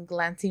woman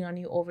glancing on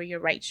you over your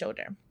right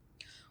shoulder.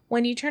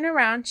 When you turn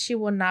around, she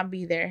will not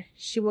be there.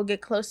 She will get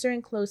closer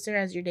and closer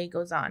as your day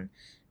goes on.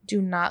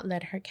 Do not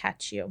let her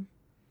catch you.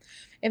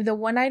 If the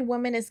one-eyed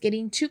woman is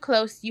getting too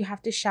close, you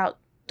have to shout,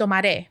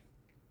 "Tomaré,"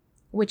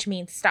 which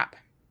means stop.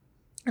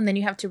 And then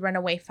you have to run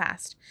away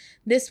fast.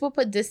 This will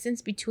put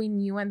distance between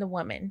you and the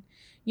woman.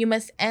 You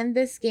must end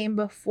this game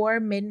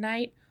before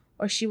midnight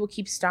or she will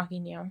keep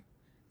stalking you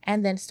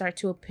and then start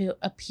to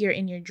appear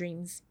in your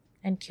dreams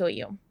and kill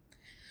you.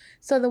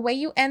 So the way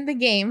you end the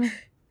game,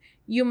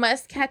 you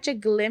must catch a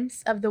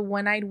glimpse of the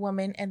one-eyed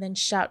woman and then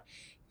shout,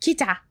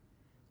 "Kita."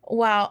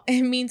 Well,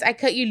 it means I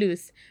cut you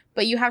loose,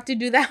 but you have to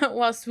do that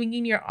while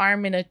swinging your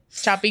arm in a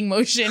chopping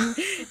motion.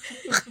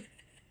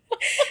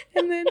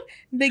 And then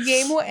the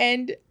game will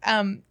end.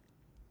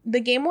 The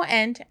game will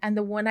end and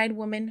the one-eyed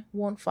woman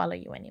won't follow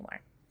you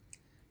anymore.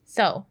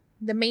 So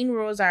the main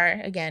rules are,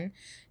 again,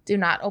 do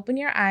not open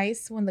your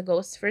eyes when the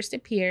ghost first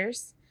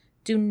appears.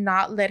 Do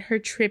not let her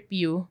trip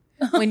you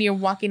when you're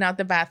walking out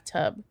the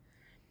bathtub.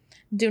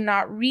 Do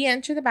not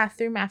re-enter the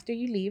bathroom after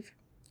you leave.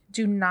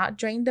 Do not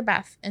drain the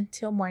bath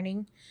until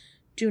morning.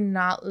 Do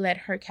not let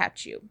her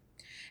catch you.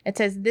 It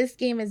says this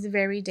game is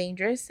very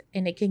dangerous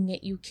and it can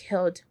get you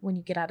killed when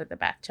you get out of the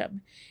bathtub.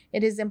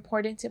 It is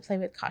important to play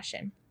with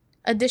caution.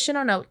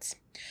 Additional notes.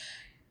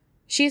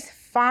 She's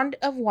fond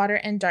of water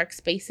and dark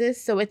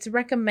spaces, so it's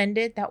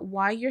recommended that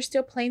while you're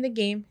still playing the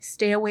game,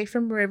 stay away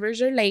from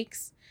rivers or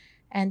lakes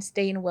and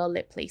stay in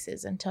well-lit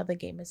places until the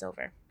game is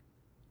over.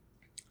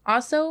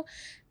 Also,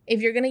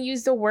 if you're going to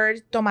use the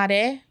word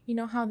tomaré, you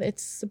know how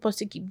it's supposed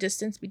to keep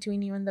distance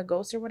between you and the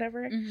ghost or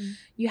whatever? Mm-hmm.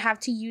 You have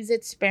to use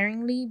it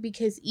sparingly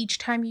because each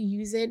time you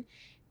use it,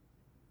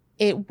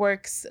 it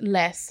works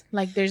less.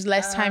 Like there's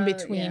less time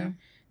between. Yeah.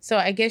 So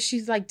I guess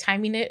she's like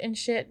timing it and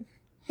shit.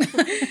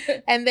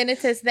 And then it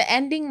says the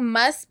ending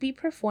must be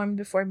performed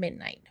before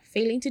midnight.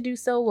 Failing to do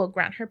so will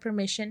grant her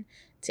permission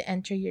to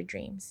enter your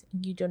dreams.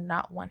 You do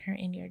not want her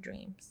in your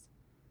dreams.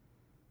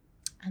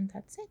 And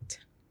that's it.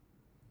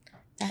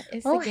 That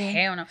is the game.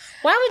 Hell no.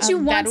 Why would you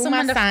want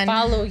someone to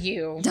follow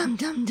you? Dum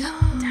dum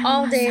dum.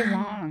 All day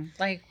long.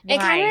 Like, why? It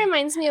kind of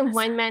reminds me of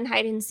one man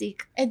hide and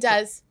seek. It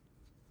does.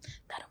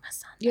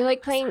 You're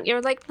like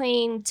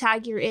playing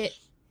tag your it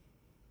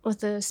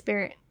with the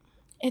spirit.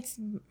 It's,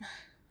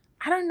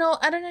 I don't know.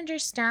 I don't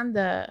understand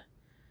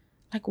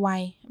like,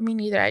 why? Me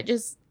neither.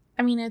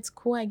 It's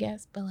cool, I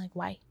guess, but like,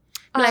 why?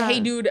 Like, hey,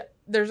 dude,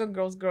 there's a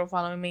girl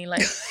following me.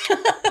 Like,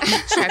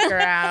 check her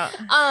out.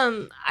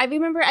 I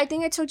remember, I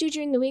think I told you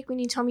during the week when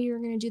you told me you were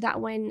going to do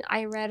that when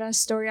I read a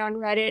story on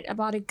Reddit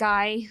about a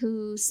guy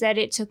who said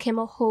it took him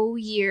a whole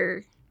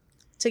year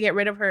to get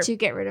rid of her.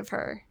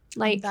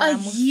 Like, a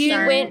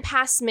year. He went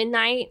past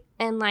midnight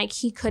and, like,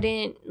 he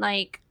couldn't,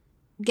 like,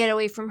 get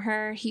away from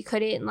her. He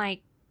couldn't,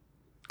 like,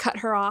 cut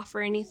her off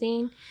or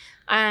anything.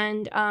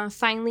 And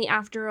finally,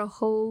 after a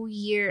whole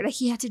year, like,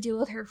 he had to deal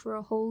with her for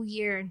a whole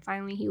year. And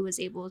finally, he was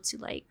able to,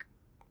 like,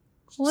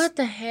 what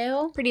the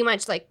hell? Pretty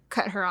much, like,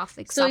 cut her off,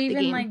 like, so stop even,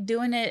 the game. like,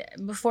 doing it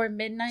before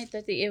midnight,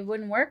 that it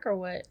wouldn't work or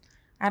what?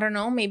 I don't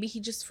know. Maybe he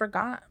just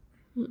forgot.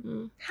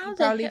 How he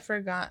probably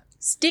forgot.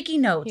 Sticky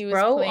notes,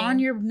 bro, playing on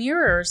your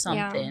mirror or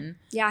something.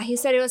 Yeah, he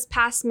said it was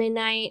past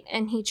midnight,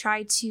 and he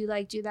tried to,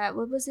 like, do that.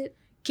 What was it?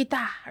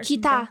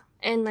 Kita.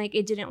 And, like,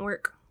 it didn't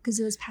work because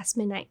it was past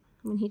midnight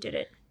when he did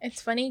it.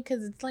 It's funny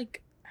because it's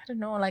like, I don't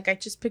know, like, I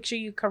just picture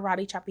you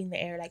karate chopping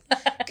the air, like,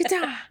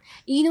 kita.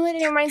 You know what?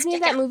 It reminds me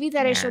of that movie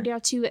that I showed y'all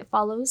too, It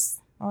Follows.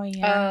 Oh,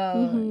 yeah.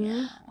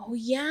 Oh,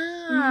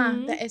 yeah.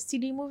 The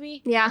STD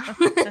movie? Yeah.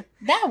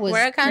 That was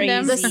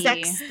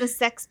crazy. The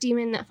sex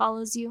demon that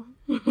follows you.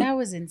 That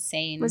was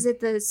insane. Was it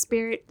the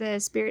spirit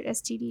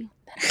STD?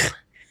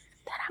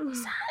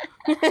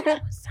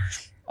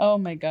 Oh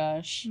my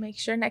gosh. Make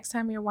sure next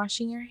time you're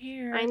washing your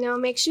hair. I know.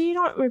 Make sure you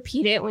don't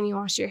repeat it when you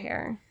wash your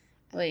hair.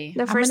 Wait.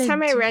 The first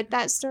time I read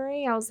that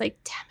story, I was like,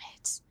 damn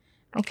it.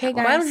 Okay,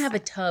 Well, guys. I don't have a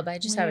tub. I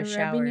just When have a you're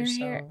rubbing shower. your So.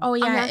 hair- Oh,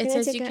 I'm yeah. not It gonna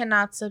says take you a-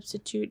 cannot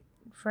substitute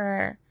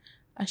for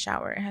a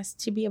shower. It has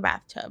to be a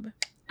bathtub.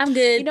 I'm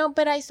good. You know,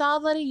 but I saw a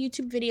lot of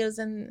YouTube videos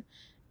and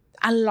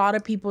a lot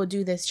of people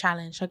do this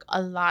challenge. Like,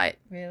 a lot.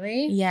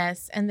 Really?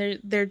 Yes. And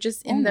they're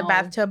just in Oh, the no.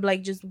 bathtub,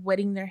 like, just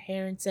wetting their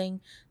hair and saying,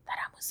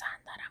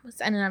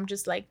 Taramusan. And I'm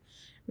just like,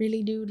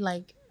 really, dude?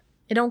 Like,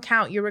 it don't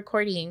count. You're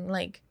recording.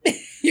 Like,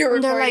 You're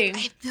And they're recording.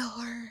 like, I feel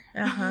her.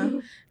 uh-huh.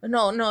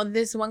 No.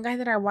 This one guy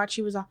that I watched,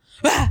 he was all,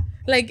 ah!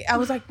 Like, I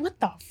was like, what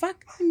the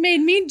fuck? It made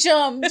me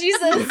jump.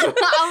 Jesus. I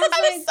was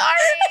I'm like,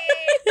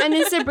 sorry. and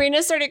then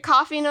Sabrina started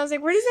coughing. I was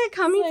like, where is that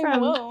coming Like,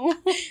 from? whoa.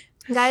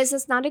 Guys,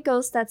 that's not a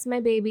ghost. That's my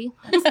baby.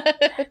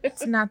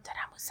 It's not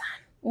Taramusan.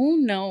 Oh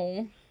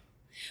no.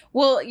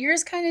 Well,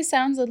 yours kind of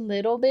sounds a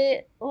little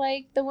bit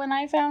like the one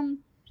I found.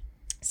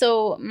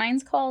 So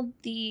mine's called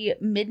the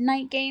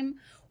Midnight Game,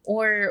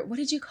 or what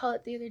did you call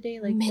it the other day?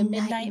 Like the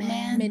Midnight Midnight Man.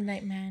 Man.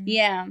 Midnight Man.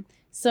 Yeah.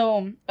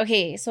 So,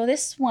 okay, so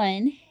this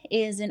one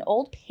is an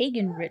old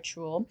pagan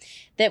ritual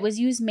that was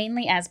used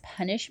mainly as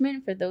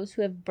punishment for those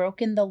who have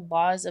broken the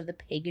laws of the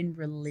pagan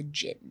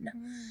religion.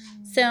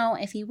 So,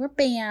 if you were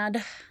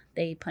bad,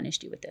 they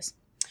punished you with this.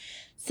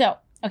 So,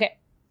 okay.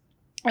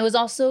 It was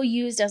also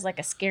used as like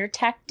a scare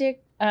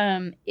tactic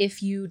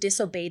if you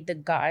disobeyed the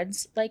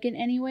gods, like in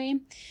any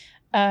way.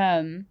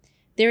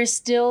 There is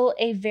still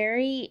a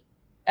very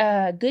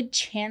good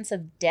chance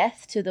of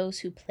death to those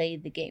who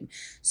played the game.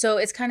 So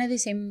it's kind of the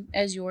same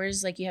as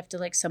yours. Like you have to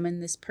like summon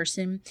this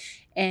person,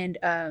 and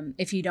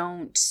if you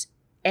don't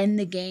end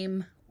the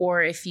game,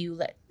 or if you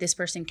let this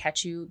person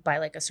catch you by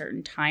like a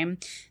certain time,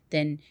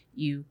 then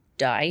you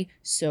die.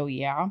 So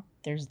yeah,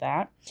 there's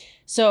that.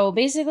 So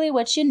basically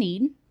what you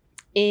need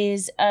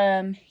is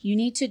you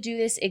need to do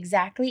this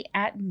exactly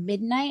at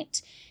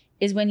midnight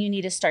is when you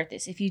need to start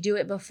this. If you do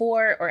it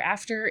before or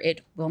after,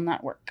 it will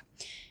not work.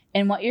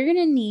 And what you're going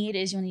to need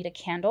is you'll need a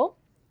candle,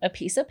 a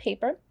piece of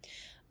paper,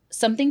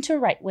 something to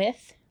write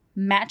with,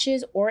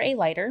 matches or a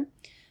lighter,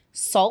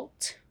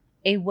 salt,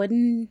 a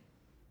wooden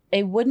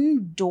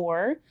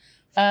door,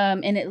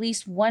 and at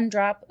least 1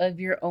 drop of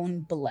your own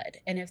blood.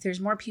 And if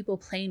there's more people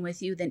playing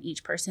with you, then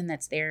each person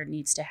that's there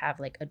needs to have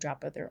like a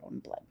drop of their own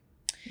blood.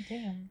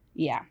 Damn.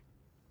 Yeah.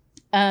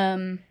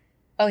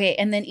 Okay,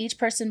 and then each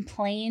person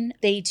playing,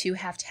 they too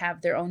have to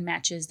have their own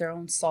matches, their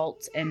own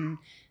salt, and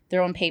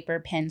their own paper,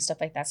 pen,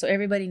 stuff like that. So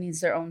everybody needs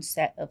their own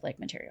set of like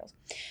materials.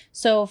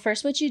 So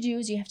first what you do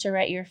is you have to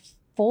write your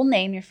full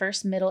name, your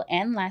first, middle,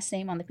 and last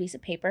name on the piece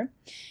of paper.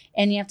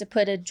 And you have to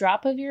put a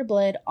drop of your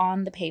blood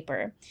on the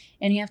paper.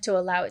 And you have to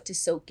allow it to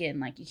soak in.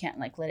 Like you can't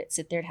like let it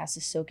sit there. It has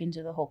to soak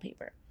into the whole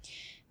paper.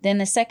 Then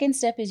the second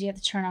step is you have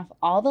to turn off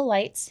all the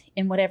lights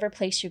in whatever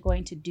place you're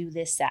going to do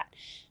this at.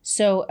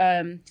 So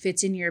if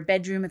it's in your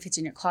bedroom, if it's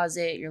in your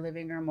closet, your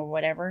living room, or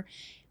whatever,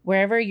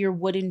 wherever your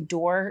wooden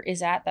door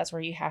is at, that's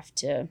where you have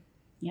to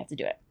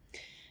do it.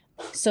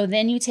 So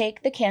then you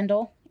take the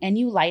candle and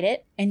you light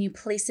it and you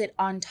place it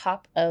on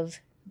top of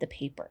the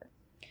paper.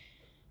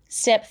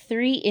 Step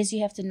 3 is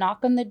you have to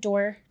knock on the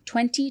door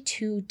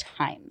 22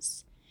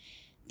 times.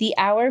 The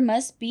hour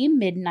must be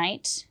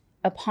midnight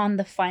upon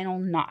the final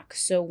knock.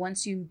 So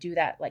once you do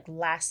that, like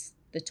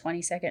the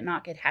 22nd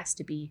knock, it has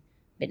to be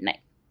midnight.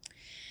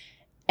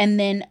 And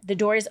then the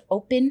door is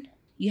open.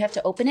 You have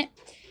to open it.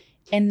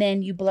 And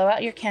then you blow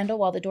out your candle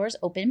while the door is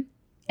open.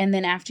 And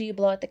then after you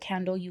blow out the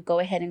candle, you go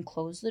ahead and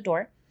close the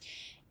door.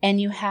 And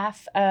you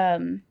have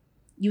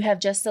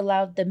just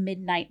allowed the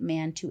midnight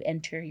man to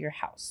enter your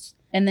house.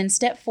 And then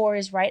step 4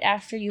 is right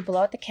after you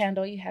blow out the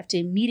candle, you have to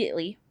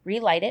immediately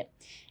relight it.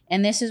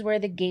 And this is where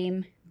the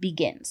game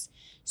begins.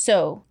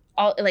 So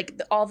all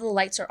the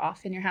lights are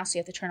off in your house. So you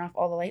have to turn off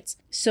all the lights.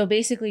 So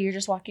basically you're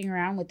just walking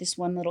around with this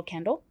one little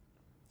candle.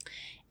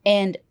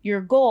 And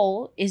your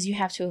goal is you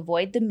have to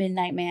avoid the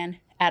midnight man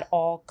at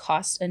all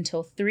costs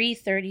until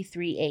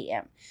 3:33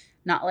 a.m.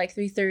 Not like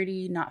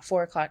 3:30, not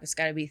 4 o'clock. It's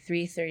got to be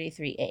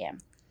 3:33 a.m.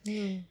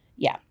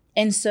 Yeah.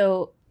 And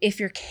so if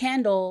your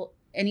candle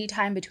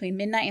anytime between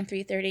midnight and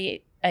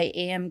 3:30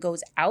 a.m.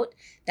 goes out,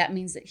 that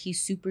means that he's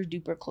super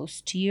duper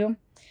close to you.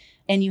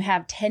 And you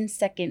have 10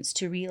 seconds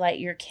to relight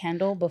your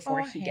candle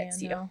before he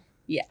gets you.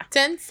 Yeah.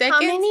 10 seconds?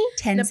 How many?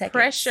 10 The seconds.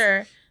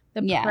 pressure.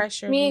 The Yeah.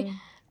 pressure. Me- dude.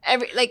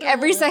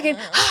 Every second,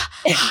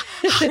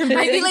 I'd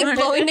be like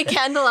blowing the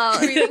candle out.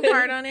 Breathing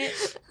hard on it.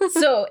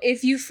 So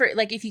if you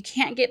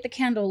can't get the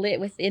candle lit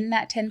within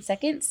that 10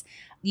 seconds,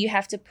 you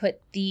have to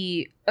put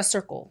a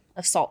circle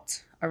of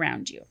salt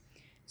around you.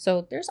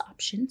 So there's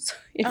options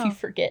if you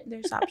forget.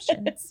 There's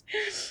options.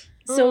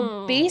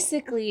 So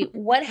basically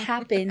what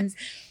happens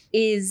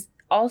is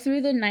all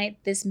through the night,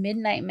 this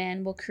midnight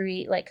man will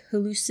create like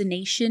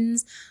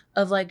hallucinations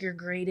of like your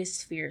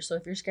greatest fear. So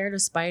if you're scared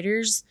of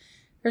spiders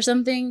or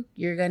something,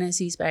 you're gonna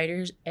see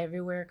spiders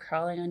everywhere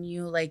crawling on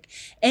you. Like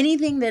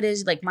anything that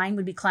is like, mine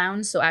would be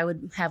clowns. So I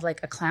would have like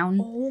a clown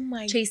Oh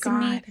my chasing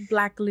God. me.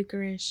 Black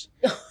licorice.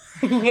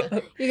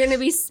 You're gonna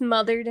be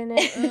smothered in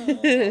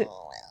it.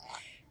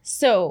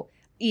 So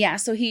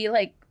he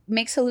like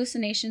makes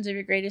hallucinations of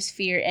your greatest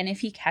fear, and if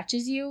he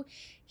catches you,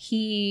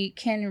 he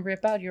can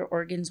rip out your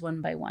organs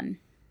one by one.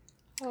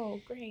 Oh,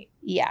 great.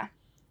 Yeah.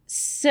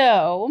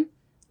 So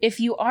if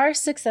you are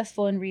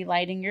successful in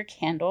relighting your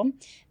candle,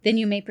 then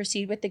you may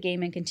proceed with the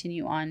game and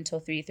continue on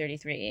until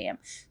 3:33 a.m.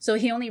 So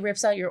he only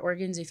rips out your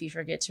organs if you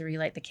forget to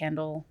relight the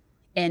candle,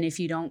 and if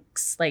you don't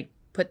like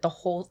put the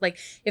whole, like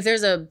if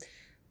there's a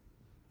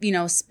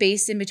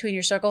space in between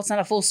your circle, it's not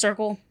a full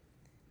circle,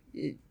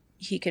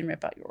 he can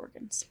rip out your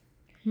organs.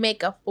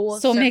 Make a full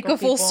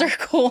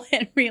circle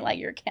and relight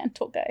your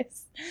candle,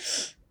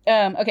 guys.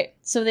 Okay,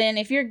 so then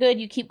if you're good,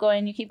 you keep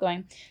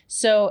going.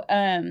 So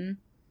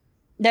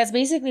that's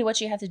basically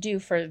what you have to do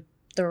for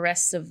the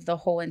rest of the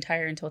whole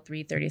entire until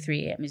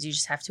 3:33 a.m. is you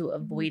just have to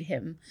avoid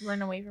him.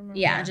 Run away from him.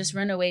 Yeah, just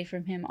run away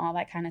from him, all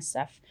that kind of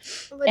stuff.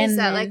 What is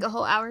that, like a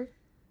whole hour?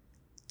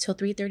 Till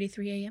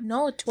 3:33 a.m.?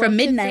 No, 12 from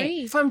midnight. to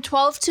 3. From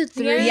 12 to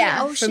 3? Yeah,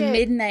 oh, from shit.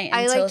 midnight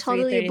until 3:33. I like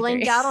totally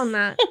blanked out on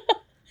that.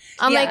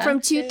 I'm like from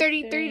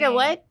 2:33 to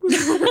what?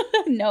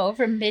 No,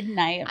 from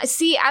midnight.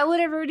 See, I would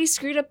have already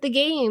screwed up the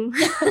game.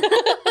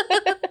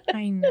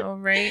 I know,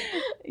 right?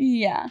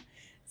 Yeah.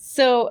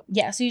 So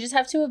you just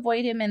have to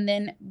avoid him, and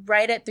then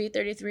right at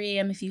 3:33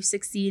 a.m., if you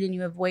succeed and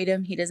you avoid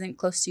him, he doesn't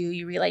close to you,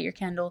 you relight your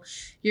candle,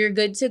 you're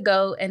good to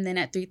go. And then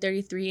at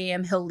 3:33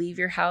 a.m., he'll leave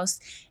your house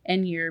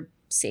and you're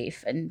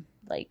safe, and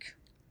like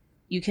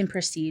you can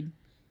proceed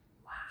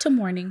to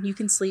morning. You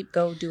can sleep,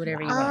 go do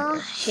whatever you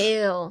want to do.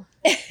 Hell.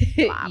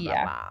 Blah,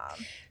 Yeah. blah, blah.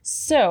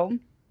 So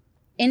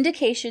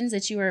indications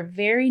that you are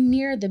very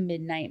near the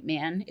midnight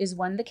man is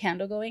one, the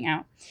candle going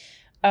out.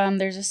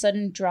 There's a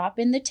sudden drop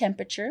in the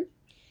temperature.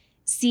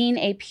 Seeing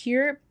a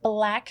pure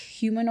black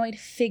humanoid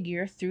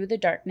figure through the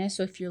darkness.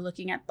 So if you're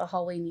looking at the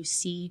hallway and you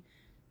see,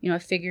 a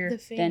figure,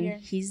 then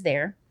he's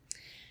there.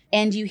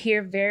 And you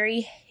hear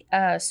very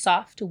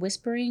soft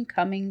whispering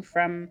coming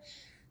from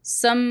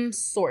some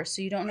source.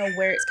 So you don't know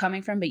where it's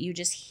coming from, but you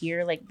just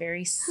hear like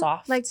very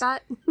soft. Like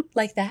that?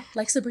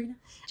 Like Sabrina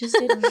just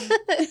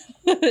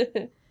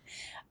did.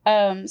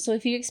 So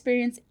if you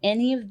experience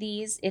any of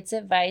these, it's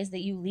advised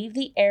that you leave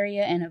the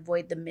area and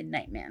avoid the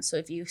midnight man. So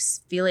if you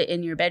feel it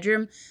in your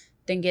bedroom,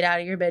 then get out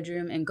of your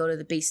bedroom and go to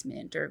the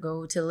basement or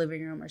go to the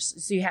living room.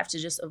 So you have to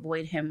just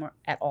avoid him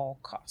at all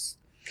costs.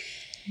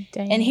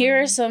 Dang. And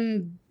here are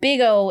some big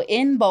O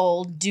in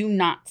bold do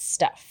not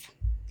stuff.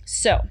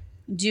 So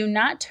do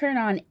not turn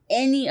on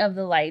any of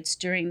the lights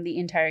during the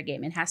entire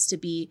game. It has to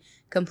be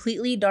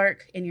completely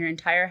dark in your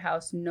entire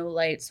house, no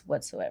lights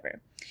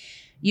whatsoever.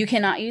 You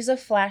cannot use a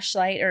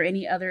flashlight or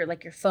any other,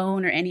 like your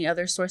phone or any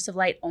other source of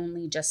light,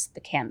 only just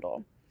the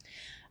candle.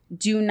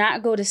 Do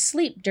not go to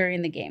sleep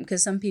during the game,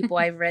 because some people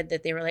I've read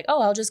that they were like,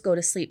 oh, I'll just go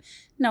to sleep.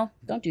 No,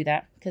 don't do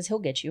that, because he'll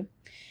get you.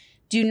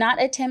 Do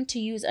not attempt to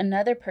use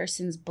another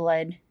person's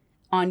blood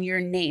on your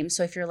name.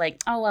 So if you're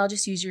like, oh, I'll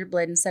just use your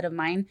blood instead of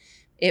mine,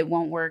 it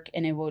won't work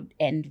and it will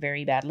end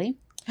very badly.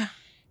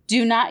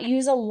 Do not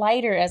use a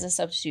lighter as a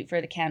substitute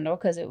for the candle,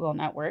 because it will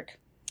not work.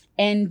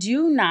 And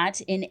do not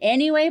in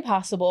any way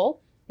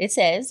possible, it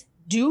says,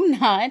 do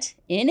not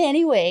in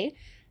any way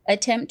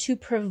attempt to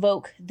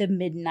provoke the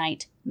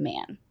midnight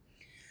man,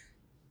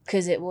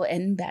 because it will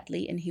end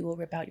badly and he will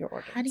rip out your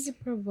organs. How do you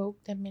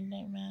provoke the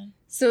midnight man?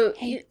 So,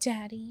 Hey,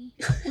 daddy.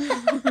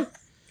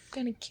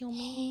 Gonna kill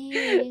me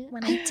Hey,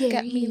 when I I dare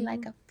get me you.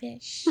 like a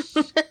fish.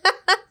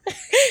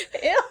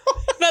 Ew.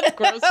 That's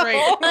gross,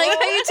 right? I like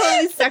how you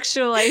totally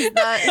sexualized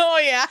that. Oh,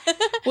 yeah.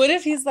 What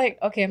if he's like,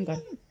 okay, I'm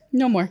gone.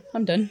 No more.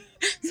 I'm done.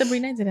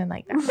 Sabrina didn't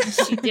like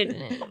that. She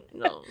didn't.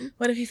 No.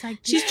 What if he's like,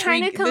 She's "This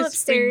trying to freak- come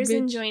this freak upstairs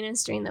and bitch." join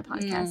us during the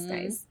podcast,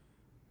 guys.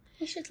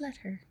 We should let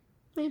her.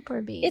 My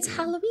poor baby. It's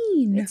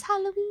Halloween. It's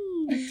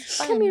Halloween. It's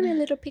Come here, fun. my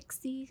little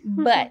pixie.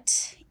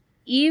 But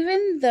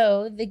even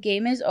though the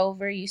game is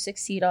over, you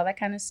succeed, all that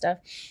kind of stuff,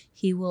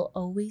 he will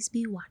always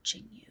be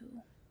watching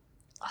you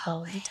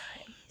all the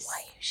time.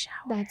 While you shower.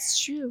 That's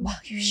true. While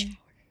you shower.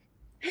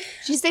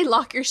 Did you say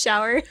lock your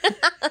shower?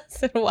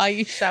 So while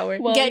you shower.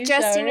 While Get you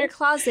dressed in shower. your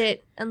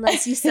closet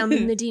unless you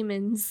summon the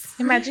demons.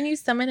 Imagine you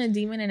summon a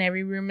demon in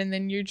every room and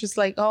then you're just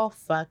like, oh,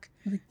 fuck.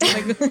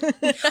 Like,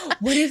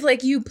 What if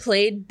like you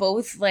played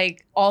both,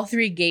 like all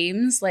three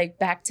games, like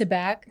back to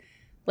back?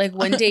 Like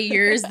one day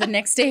yours, the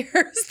next day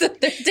hers, the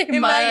third day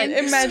mine.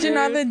 imagine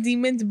all the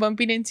demons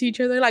bumping into each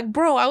other like,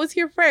 bro, I was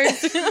here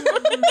first.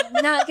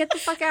 Nah, get the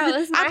fuck out.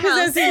 This is my I'm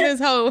house. possessing this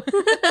hoe.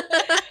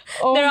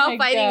 Oh They're all my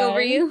fighting God.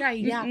 over you.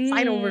 Yeah,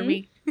 fight over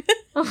me.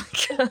 Oh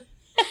my god.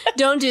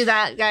 Don't do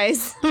that,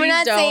 guys. We're Please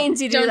not don't. saying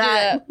to do Don't do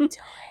that.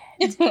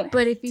 that.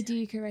 But if you do,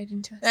 you can write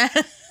into us.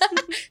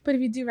 But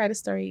if you do write a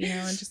story,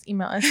 just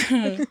email us.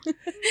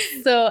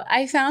 So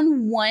I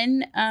found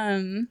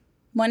one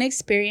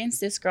experience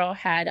this girl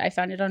had. I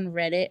found it on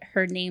Reddit.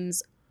 Her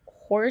name's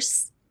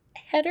Horse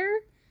Header.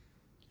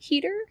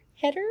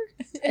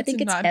 I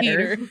think it's not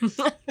Header.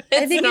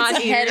 I think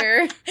it's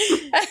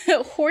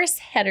Header. Horse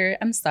Header.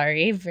 I'm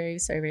sorry. Very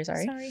sorry.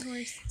 Sorry,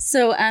 horse.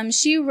 So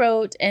she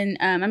wrote, and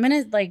I'm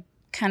gonna like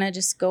kind of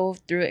just go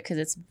through it because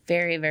it's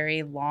very,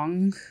 very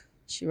long.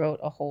 She wrote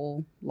a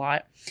whole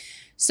lot.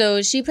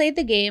 So she played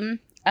the game,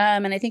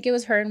 and I think it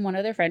was her and one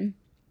other friend.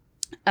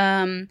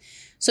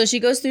 So she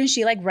goes through and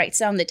she like writes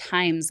down the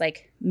times,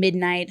 like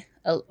midnight,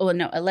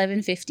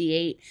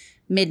 11:58,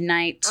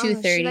 midnight,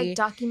 2:30. She like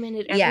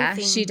documented everything. Yeah,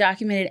 she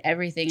documented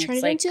everything. Turn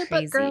It's it like into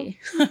a book, crazy.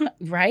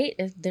 Right?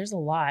 There's a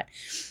lot.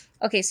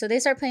 Okay, so they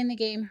start playing the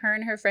game. Her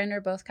and her friend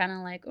are both kind of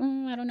like,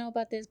 I don't know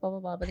about this, blah, blah,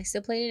 blah. But they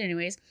still played it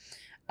anyways.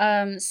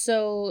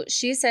 So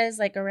she says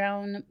like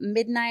around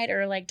midnight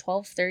or like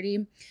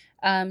 12:30,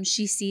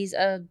 she sees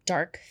a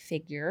dark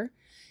figure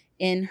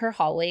in her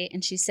hallway.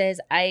 And she says,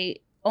 I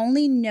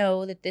only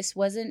know that this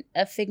wasn't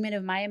a figment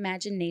of my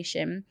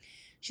imagination.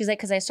 She's like,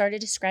 because I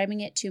started describing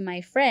it to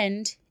my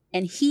friend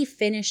and he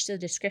finished the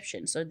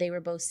description. So they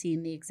were both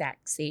seeing the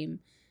exact same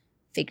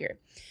figure.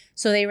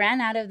 So they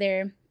ran out of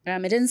there.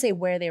 It didn't say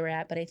where they were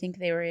at, but I think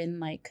they were in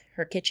like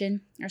her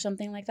kitchen or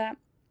something like that.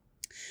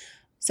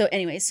 So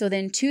anyway, so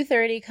then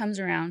 2:30 comes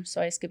around.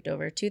 So I skipped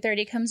over.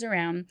 2:30 comes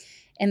around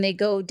and they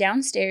go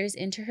downstairs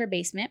into her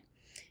basement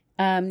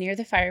near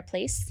the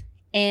fireplace.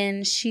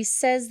 And she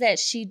says that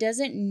she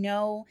doesn't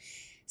know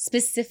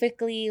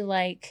specifically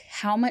like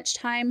how much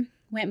time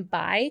went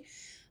by,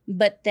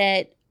 but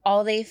that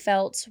all they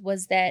felt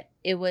was that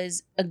it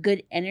was a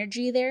good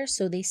energy there.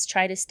 So they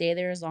try to stay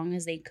there as long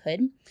as they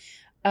could.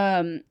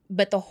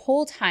 But the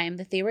whole time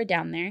that they were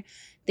down there,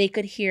 they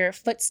could hear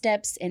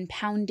footsteps and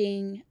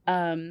pounding,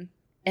 and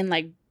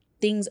like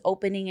things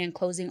opening and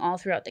closing all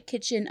throughout the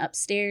kitchen,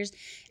 upstairs.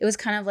 It was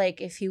kind of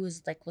like if he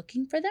was like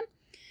looking for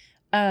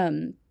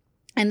them.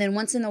 And then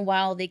once in a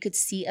while, they could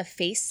see a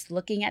face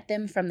looking at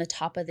them from the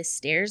top of the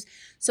stairs.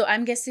 So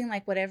I'm guessing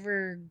like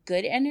whatever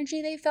good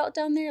energy they felt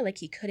down there, like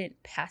he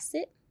couldn't pass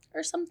it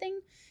or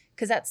something.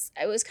 Because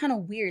it was kind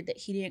of weird that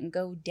he didn't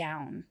go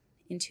down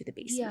into the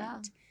basement. Yeah.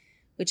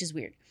 Which is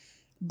weird.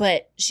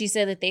 But she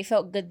said that they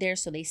felt good there,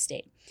 so they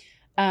stayed.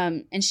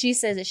 And she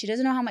says that she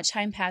doesn't know how much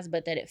time passed,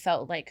 but that it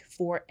felt like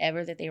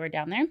forever that they were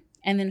down there.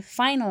 And then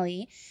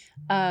finally,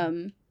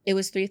 it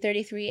was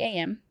 3:33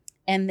 a.m.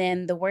 And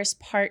then the worst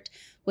part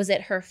was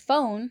that her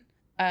phone,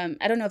 I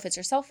don't know if it's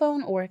her cell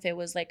phone or if it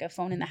was like a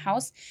phone in the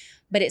house,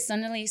 but it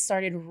suddenly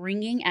started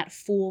ringing at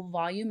full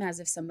volume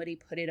as if somebody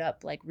put it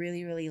up like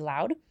really, really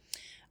loud.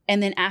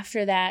 And then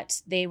after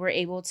that, they were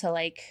able to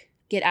like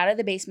get out of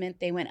the basement.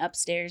 They went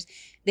upstairs.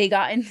 They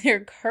got in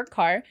her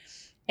car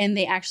and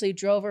they actually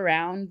drove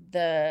around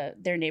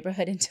their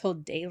neighborhood until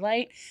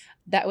daylight.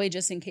 That way,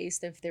 just in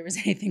case if there was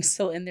anything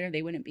still in there,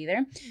 they wouldn't be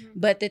there. Mm-hmm.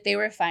 But that they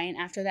were fine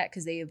after that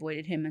because they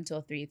avoided him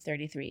until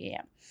 3:33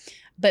 a.m.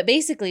 But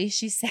basically,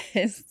 she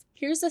says,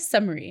 here's a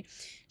summary.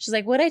 She's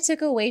like, what I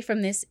took away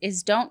from this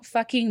is don't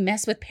fucking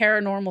mess with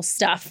paranormal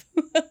stuff.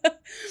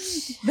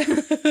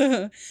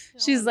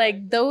 She's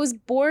like, those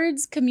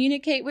boards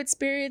communicate with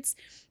spirits.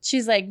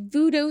 She's like,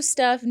 voodoo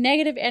stuff,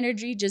 negative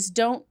energy, just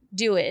don't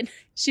do it.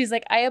 She's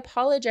like, I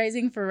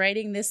apologizing for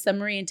writing this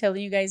summary and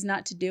telling you guys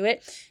not to do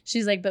it.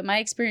 She's like, but my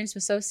experience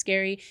was so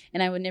scary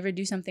and I would never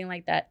do something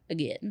like that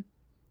again.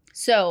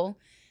 So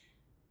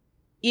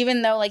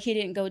even though like he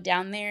didn't go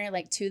down there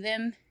like to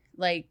them,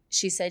 like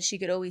she said she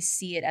could always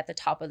see it at the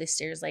top of the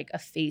stairs, like a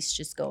face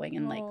just going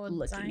and like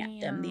looking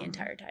at them the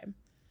entire time.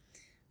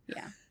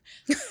 Yeah.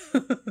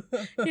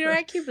 You know,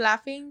 I keep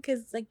laughing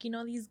because like, you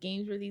know, these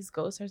games where these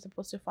ghosts are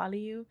supposed to follow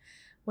you.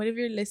 What if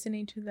you're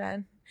listening to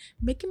that?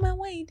 Making my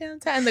way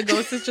downtown. And the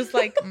ghost is just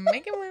like,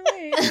 making my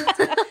way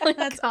downtown. Oh,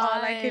 that's all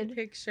I could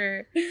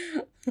picture.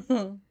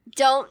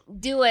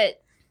 Don't do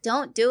it.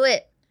 Don't do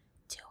it.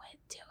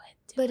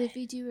 But if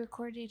you do,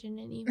 record it and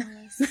then email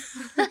us.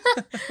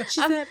 She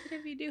said, but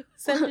if you do,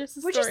 send us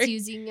a We're story. just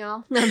using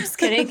y'all. No, I'm just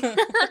kidding.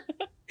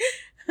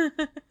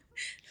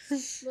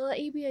 We'll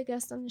let you be a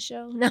guest on the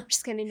show. No, I'm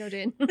just kidding. No,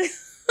 dude.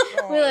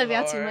 We love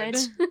y'all too much.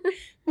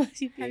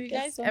 Have you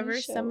guys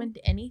ever summoned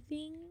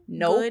anything?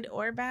 Nope. Good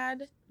or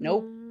bad?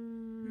 Nope.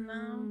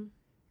 No.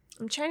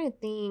 I'm trying to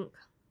think.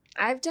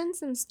 I've done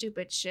some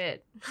stupid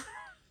shit.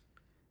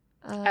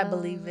 I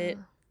believe it.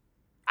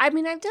 I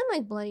mean, I've done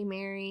like Bloody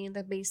Mary,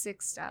 the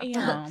basic stuff.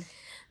 Yeah.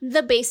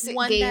 The basic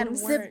One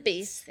games. that The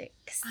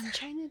basics. I'm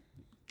trying to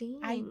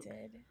think. I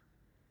did.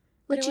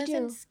 What'd you it do?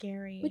 wasn't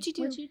scary. What'd you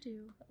do? What'd you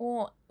do?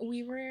 Well,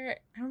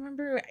 I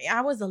remember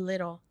I was a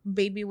little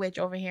baby witch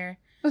over here,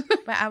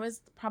 but I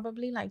was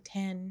probably like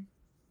 10.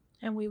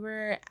 And we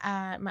were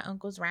at my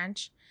uncle's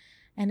ranch.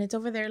 And it's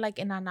over there like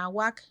in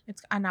Anahuac.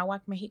 It's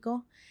Anahuac,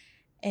 Mexico.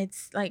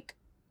 It's like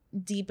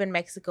deep in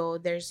Mexico.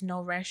 There's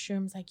no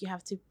restrooms. Like you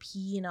have to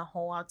pee in a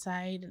hole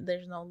outside.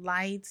 There's no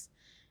lights.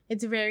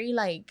 It's very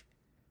like,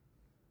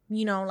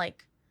 you know,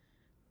 like,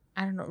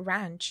 I don't know,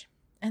 ranch.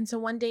 And so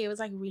one day it was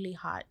like really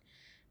hot.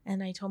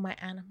 And I told my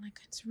aunt, I'm like,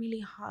 it's really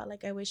hot.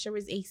 Like, I wish there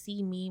was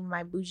AC, me,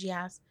 my bougie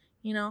ass,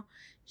 you know?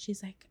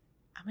 She's like,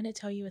 I'm going to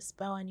tell you a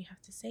spell and you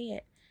have to say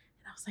it.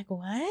 And I was like,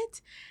 what?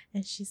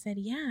 And she said,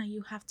 yeah,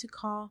 you have to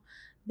call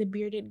the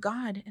bearded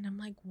god. And I'm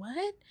like,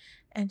 what?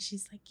 And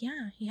she's like,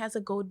 yeah, he has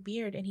a gold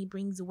beard and he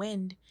brings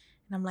wind.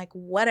 And I'm like,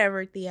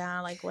 whatever, Tia,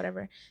 like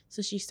whatever.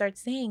 So she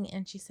starts saying,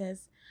 and she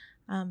says,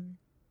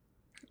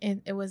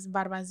 it was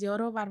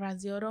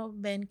Barbazioro,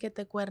 ven que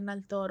te cuerna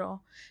el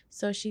toro.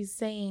 So she's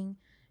saying,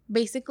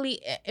 basically,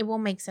 it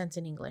won't make sense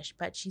in English,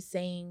 but she's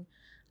saying,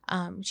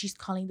 she's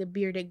calling the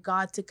bearded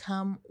god to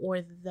come,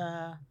 or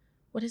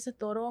what is a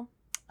toro?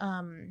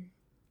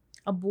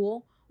 A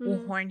bull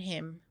will horn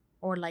him,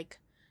 or like,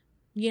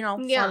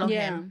 follow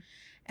him.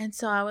 And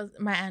so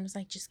my aunt was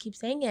like, just keep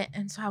saying it.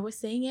 And so I was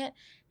saying it,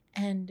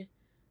 and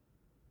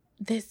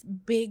this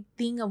big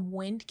thing of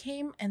wind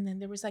came, and then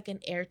there was like an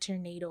air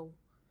tornado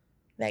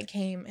that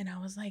came, and I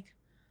was like,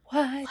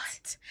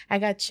 what? I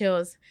got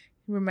chills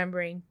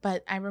remembering,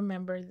 but I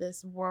remember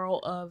this whirl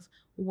of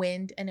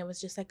wind, and it was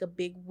just like a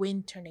big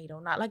wind tornado,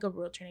 not like a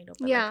real tornado,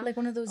 but like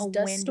one of those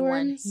dust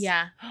storms.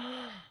 Yeah.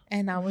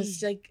 And I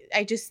was like,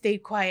 I just stayed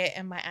quiet,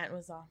 and my aunt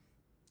was all,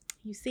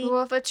 you see?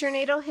 Well, if a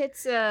tornado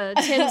hits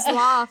Tim's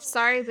loft,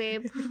 sorry,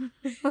 babe.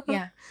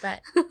 Yeah,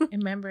 but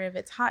remember, if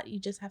it's hot, you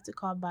just have to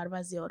call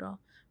Barbazioro.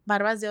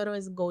 Barbazioro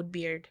is goat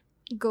beard.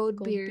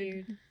 Goat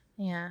beard.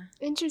 Yeah.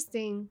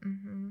 Interesting.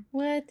 Mm-hmm.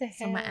 What the heck?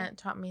 So my aunt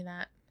taught me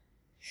that.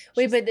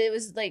 Wait, but it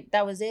was like,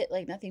 that was it?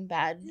 Like nothing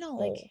bad? No.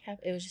 Like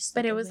it was just.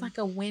 But like it was like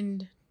a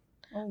wind.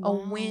 Oh, wow. A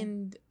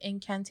wind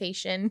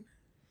incantation.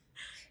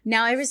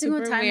 Now every single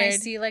Super time weird. I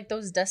see like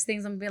those dust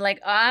things, I'm be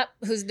like,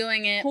 who's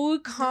doing it? Who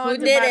called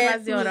Who did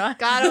it? Barbazioro?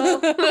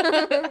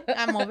 Got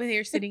I'm over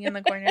here sitting in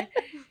the corner.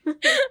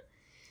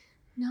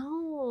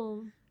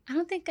 No. I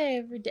don't think I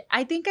ever did.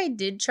 I think I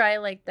did try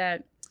like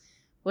that.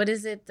 What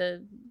is it?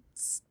 The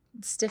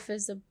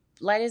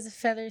light as a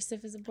feather,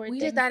 stiff as a board. We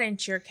thing? did that in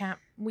cheer camp.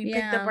 We picked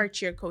Yeah. up our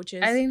cheer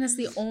coaches. I think that's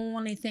the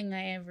only thing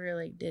I ever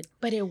like did.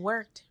 But it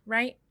worked,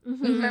 right?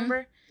 Mhm.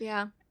 Remember?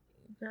 Yeah.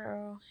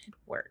 Girl, it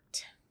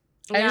worked.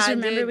 I just Yeah, it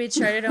remember did. we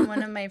tried it on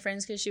one of my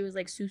friends because she was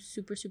like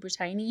super, super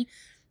tiny.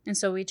 And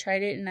so we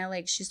tried it,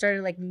 and she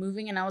started like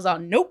moving, and I was all,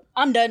 nope,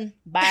 I'm done.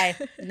 Bye.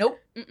 Nope.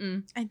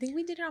 Mm-mm. I think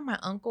we did it on my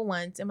uncle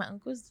once, and my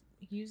uncle's,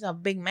 he was a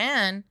big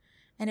man,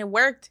 and it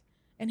worked.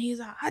 And he's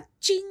like,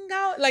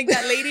 "Chingo," like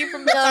that lady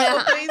from the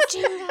taco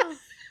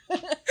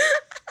place.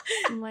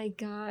 Oh my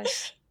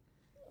gosh.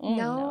 Oh,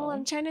 no,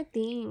 I'm trying to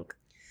think.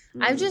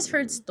 I've just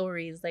heard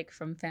stories like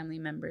from family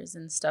members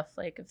and stuff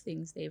like of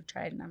things they've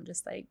tried, and I'm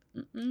just like,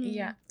 mm-mm.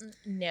 Yeah.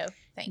 No,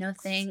 thanks. No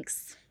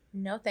thanks.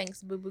 No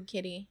thanks, Boo Boo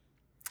Kitty.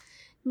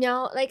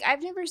 No, like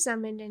I've never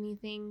summoned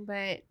anything,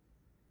 but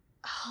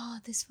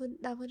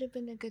that would have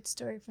been a good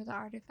story for the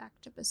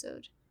artifact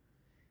episode.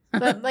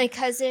 But my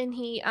cousin,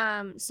 we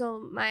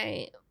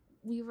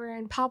were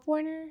in Pop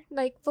Warner,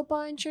 like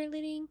football and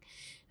cheerleading,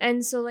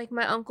 and so like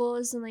my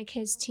uncles and like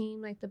his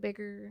team, like the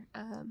bigger,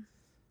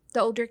 the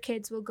older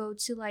kids will go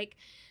to like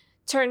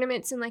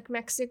tournaments in like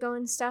Mexico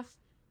and stuff.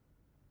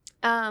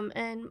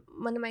 And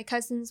one of my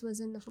cousins was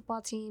in the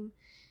football team,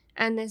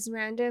 and this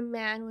random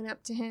man went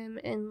up to him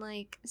and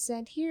like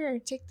said, "Here,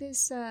 take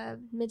this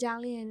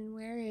medallion and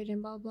wear it,"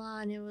 and blah blah.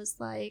 And it was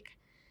like,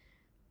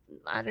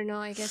 I don't know,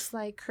 I guess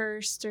like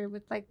cursed or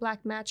with like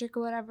black magic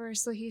or whatever.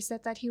 So he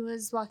said that he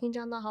was walking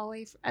down the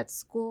hallway at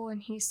school,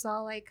 and he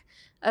saw like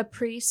a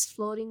priest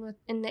floating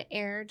in the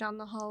air down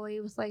the hallway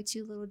with like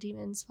two little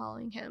demons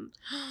following him.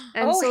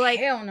 And so like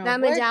hell no. that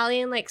What?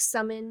 medallion like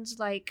summoned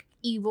like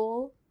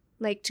evil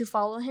like to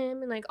follow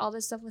him, and like all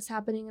this stuff was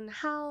happening in the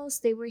house.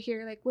 They were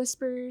hear like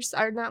whispers,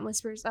 or not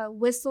whispers,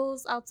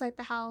 whistles outside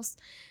the house.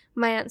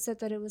 My aunt said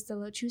that it was the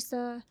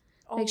Lechusa.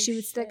 Like she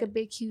would stick a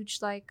big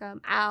huge like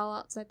owl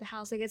outside the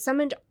house. Like it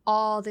summoned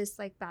all this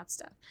like bad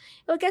stuff.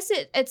 Well, I guess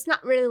it's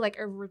not really like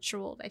a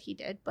ritual that he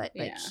did, but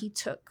like Yeah. he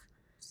took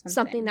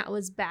something that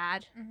was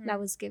bad that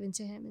was given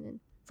to him and then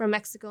from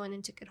Mexico, and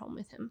then took it home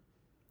with him.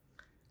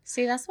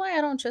 See, that's why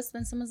I don't trust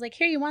when someone's like,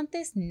 "Here, you want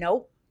this?"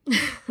 Nope.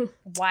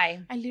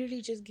 Why? I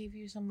literally just gave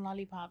you some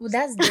lollipops. Well,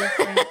 that's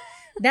different.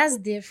 That's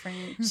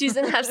different. She's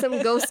gonna have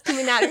some ghosts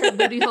coming out of her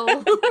booty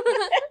hole.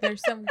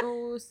 There's some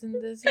ghosts in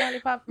this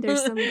lollipop.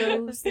 There's some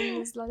ghosts in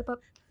this lollipop.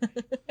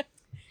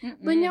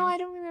 But no, I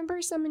don't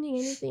remember summoning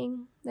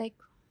anything. Like,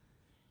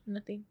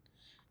 Nothing.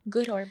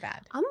 Good or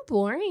bad. I'm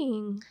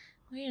boring.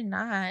 No, you're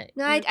not.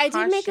 No, You're I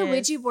did make a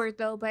cautious. Ouija board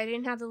though, but I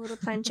didn't have the little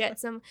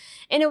planchettes.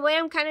 In a way,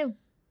 I'm kind of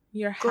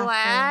You're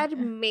glad.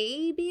 halfway.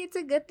 Maybe it's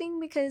a good thing,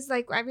 because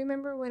like I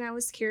remember when I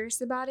was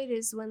curious about it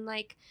is when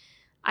like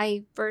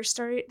I first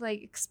started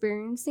like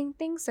experiencing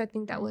things. So I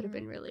think that would have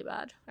been really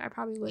bad. I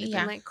probably would have Yeah.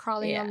 been like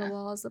crawling on the Yeah.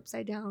 walls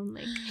upside down,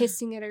 like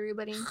hissing at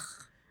everybody.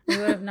 We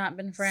would have not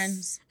been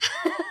friends.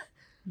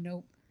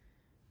 Nope.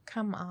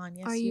 Come on.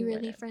 Yes, Are you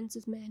really would've. friends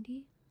with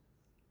Mandy?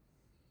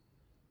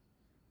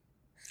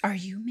 Are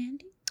you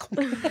Mandy?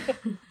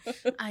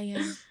 I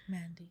am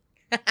Mandy.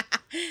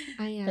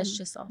 I am. That's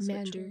just also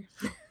Mander.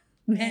 true.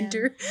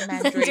 Mander.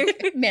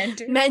 Mandrake.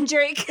 Mander.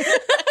 Mandrake.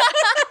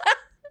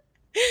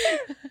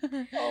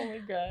 Oh my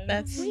god.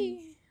 That's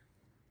me.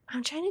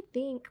 I'm trying to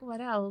think what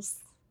else.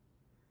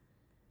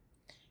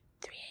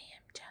 3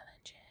 a.m.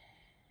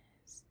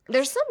 challenges.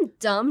 There's some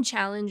dumb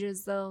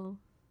challenges though.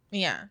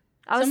 Yeah.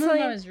 I was Some of them I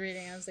telling was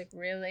reading, I was like,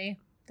 really?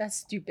 That's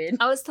stupid.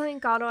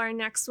 Gato our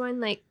next one,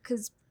 like,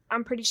 because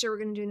I'm pretty sure we're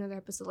gonna do another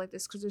episode like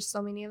this because there's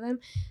so many of them.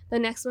 The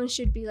next one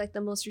should be like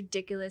the most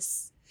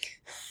ridiculous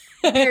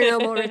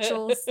paranormal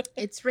rituals.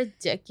 It's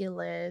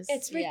ridiculous.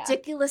 It's Yeah.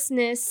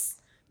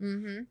 ridiculousness.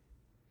 Mm-hmm.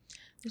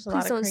 There's a Please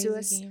lot of don't sue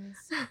crazy us. games.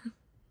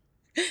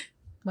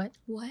 What?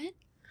 What?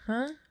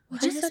 Huh?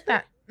 What Who just said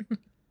that? Who?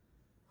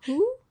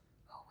 Who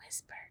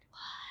whispered?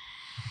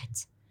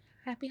 What?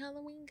 Happy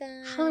Halloween,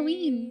 guys.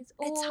 Halloween. It's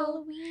Oh,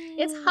 Halloween.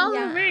 It's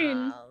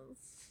Halloween.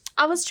 yes.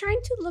 I was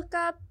trying to look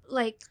up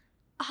like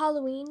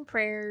Halloween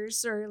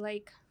prayers or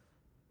like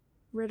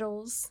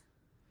riddles,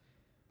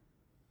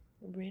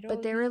 Riddle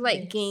but they me were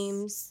like this.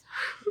 games.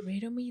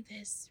 Riddle me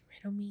this.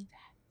 Riddle me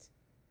that.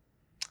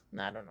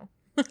 No, I don't know.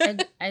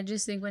 I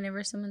just think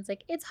whenever someone's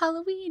like, it's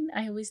Halloween,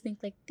 I always think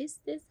like, this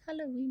is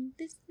Halloween.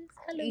 This is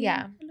Halloween.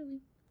 Yeah.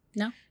 Halloween.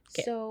 No?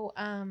 Okay. So,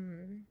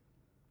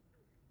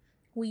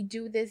 we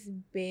do this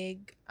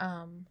big,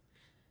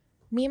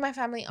 me and my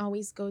family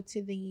always go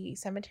to the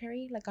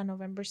cemetery like on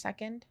November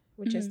 2nd,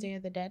 which is Mhm. Day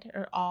of the Dead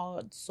or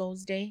All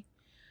Souls Day.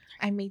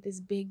 I made this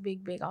big,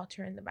 big, big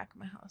altar in the back of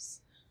my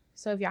house.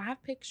 So if y'all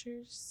have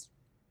pictures,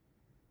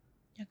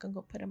 y'all can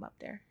go put them up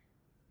there.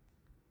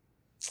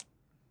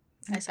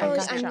 I saw I it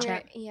got on y'all. your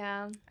chat.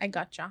 Yeah. I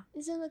gotcha.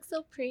 Doesn't it look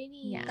so pretty?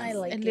 Yeah, I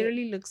like it. it.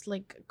 Literally looks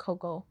like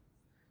Coco,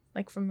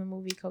 like from the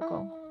movie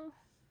Coco. Oh,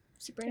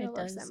 Sabrina It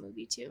loves does. that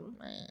movie too.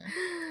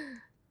 Eh.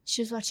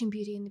 She was watching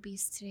Beauty and the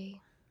Beast today.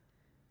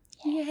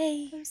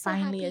 Yay. I'm so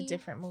Finally, a happy.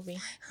 different movie.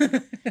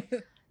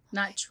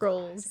 Not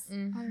trolls. I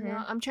don't Mhm.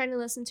 know. I'm trying to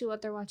listen to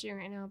what they're watching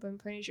right now, but I'm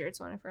pretty sure it's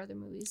one of her other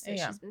movies that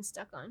Yeah. she's been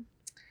stuck on.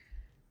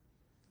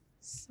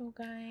 So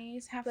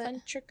guys, have But-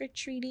 fun trick or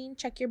treating.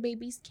 Check your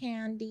baby's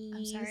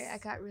candies. I'm sorry, I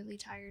got really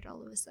tired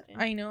all of a sudden.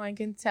 I know, I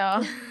can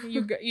tell.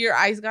 Your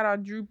eyes got all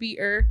droopy.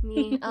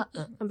 Me,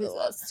 I'm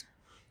possessed.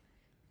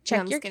 Check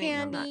I'm your just kidding,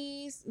 I'm not.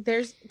 candies.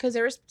 Because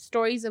there was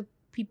stories of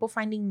people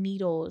finding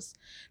needles.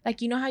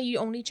 Like, you know how you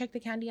only check the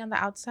candy on the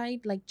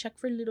outside? Like, check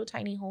for little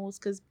tiny holes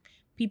because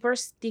people are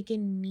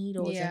sticking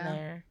needles Yeah. in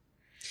there.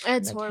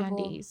 It's in the horrible.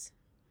 Candies.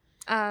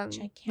 But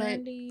Check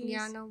candies.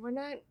 yeah, no, we're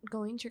not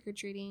going trick or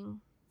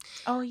treating.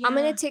 Oh yeah. I'm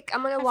gonna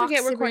I walk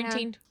forget we're Sabrina.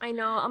 quarantined. I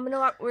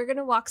know. We're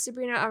gonna walk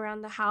Sabrina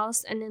around the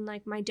house, and then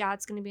like my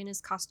dad's gonna be in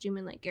his costume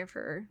and like give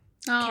her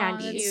Oh,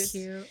 Candies. that's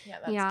cute. Yeah,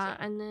 that's yeah,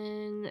 cute. and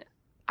then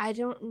I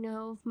don't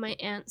know if my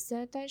aunt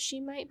said that she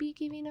might be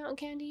giving out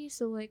candy,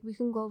 so like we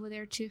can go over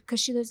there too,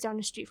 cause she lives down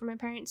the street from my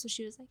parents. So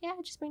she was like, "Yeah,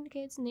 just bring the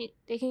kids, and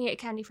they can get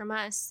candy from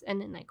us,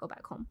 and then like go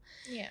back home."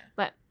 Yeah.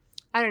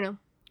 I don't know.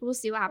 We'll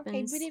see what Okay,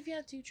 happens. but if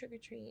you do trick or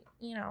treat,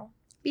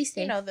 Be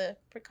safe. you know the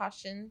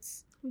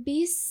precautions.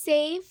 Be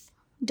safe.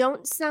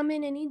 Don't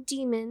summon any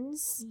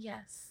demons.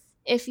 Yes.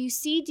 If you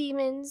see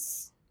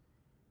demons,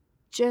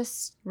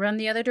 just Run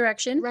the other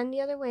direction. run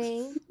the other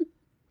way.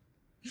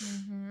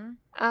 Mm-hmm.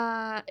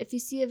 If you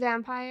see a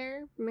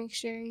vampire, make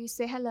sure you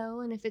say hello,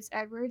 and if it's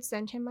Edward,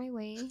 send him my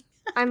way.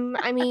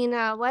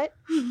 What?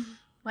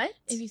 What?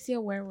 If you see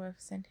a werewolf,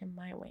 send him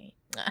my way.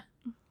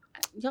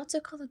 Y'all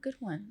took all the good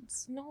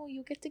ones. No,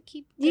 you get to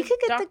keep. You could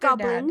get the Dr.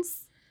 Dad.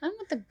 goblins. I don't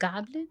want the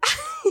goblin.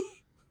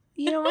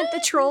 You don't want the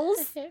What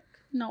trolls. the heck?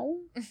 No.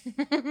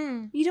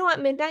 You don't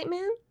want Midnight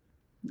Man.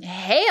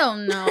 Hell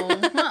no.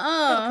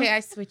 Uh-uh. Okay,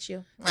 I switch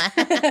you.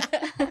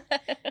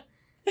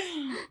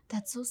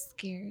 That's so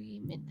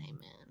scary, Midnight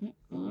Man.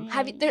 Mm-mm.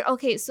 Have you there?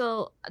 Okay,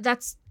 so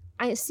that's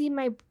I see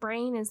my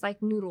brain is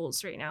like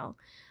noodles right now.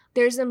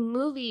 There's a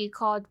movie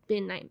called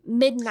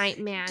Midnight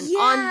Man on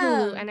Yeah.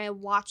 Hulu, and I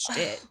watched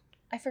it.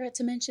 I forgot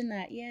to mention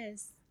that.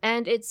 Yes.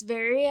 And it's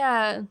very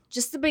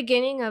just the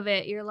beginning of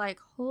it. You're like,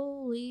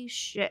 holy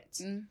shit.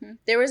 Mm-hmm.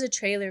 There was a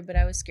trailer, but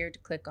I was scared to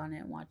click on it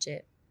and watch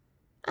it.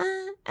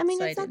 I mean,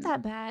 So I it's not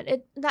didn't. that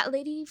bad. That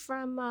lady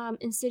from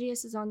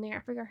Insidious is on there.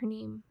 I forgot her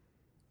name.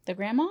 The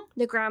grandma?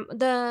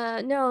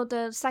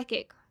 The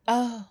psychic.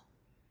 Oh.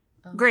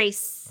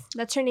 Grace.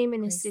 That's her name in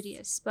Grace.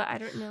 Insidious, but I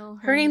don't know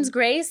Her name's name.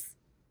 Grace.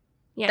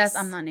 Yes.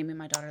 I'm not naming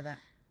my daughter that.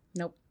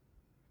 Nope.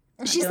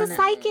 Not She's a doing it.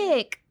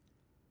 psychic.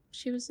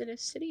 She was in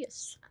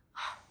Insidious.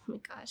 Oh my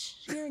gosh,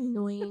 you're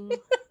annoying.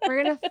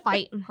 We're gonna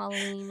fight on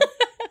Halloween.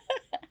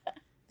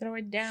 Throw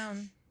it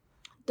down.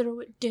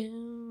 Throw it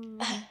down.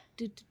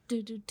 Do.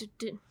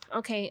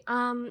 Okay.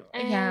 And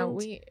Yeah,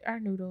 our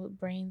noodle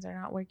brains are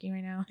not working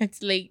right now.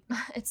 It's late.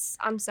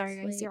 I'm sorry,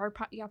 guys. Wait.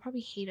 Y'all probably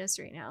hate us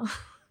right now.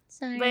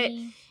 Sorry. But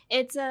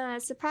it's a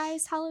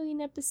surprise Halloween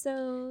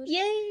episode.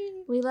 Yay.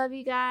 We love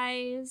you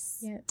guys.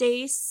 Yes.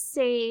 Stay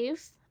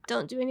safe.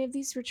 Don't do any of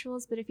these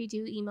rituals, but if you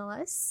do, email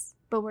us.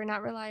 But we're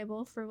not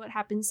reliable for what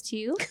happens to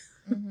you.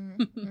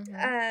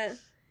 Mm-hmm.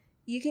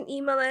 You can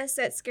email us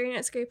at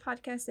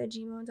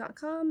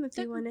scarynotScarypodcast@gmail.com if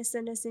you want to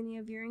send us any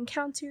of your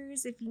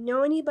encounters. If you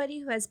know anybody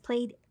who has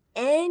played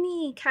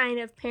any kind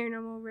of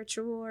paranormal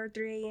ritual or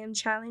 3 a.m.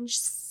 challenge,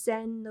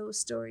 send those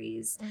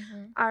stories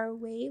our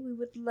way. We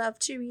would love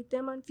to read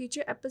them on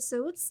future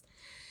episodes.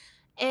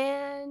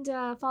 And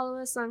follow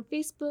us on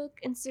Facebook,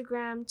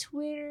 Instagram,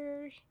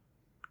 Twitter,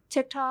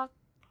 TikTok.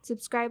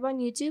 Subscribe on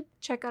YouTube.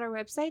 Check out our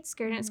website,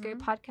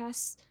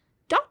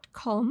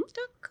 scarynotScarypodcast.com.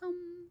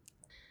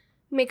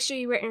 Make sure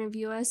you rate and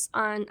review us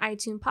on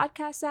iTunes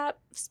podcast app.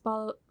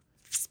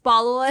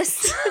 Swallow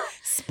us.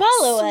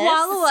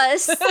 Swallow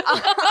us.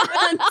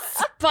 On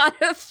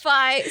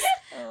Spotify.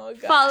 Oh,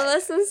 God. Follow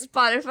us on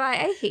Spotify.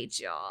 I hate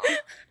y'all.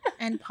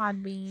 And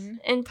Podbean.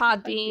 And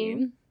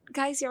Podbean.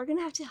 Guys, you're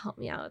gonna have to help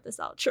me out with this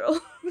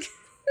outro.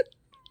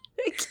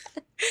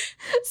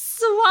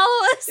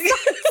 Swallow us.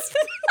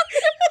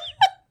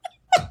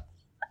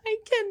 I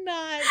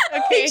cannot.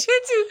 Okay.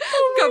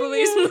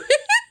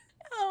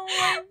 Oh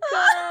my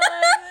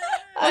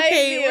God.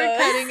 Okay, we're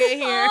cutting it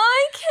here.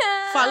 I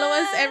can't. Follow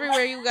us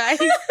everywhere, you guys.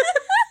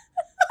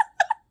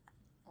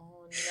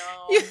 Oh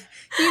no.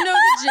 You know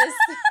the gist.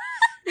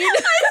 I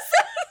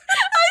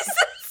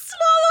said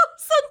swallow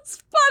us on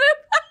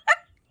Spotify.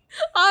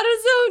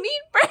 AutoZone,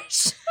 eat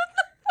fresh.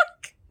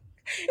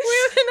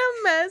 We're in a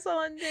mess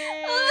all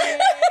day.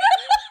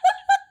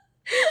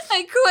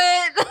 I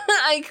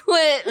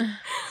quit.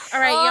 All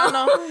right,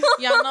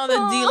 y'all know the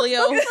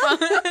dealio.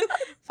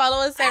 Follow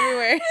us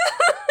everywhere.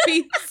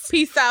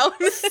 Peace out.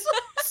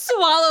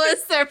 Swallow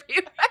us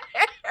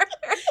everywhere.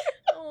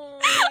 Oh,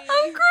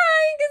 I'm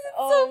crying because it's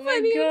so my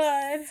funny.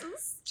 God. So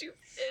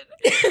stupid.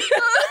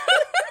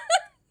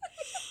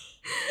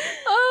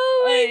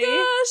 Oh my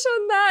gosh!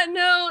 On that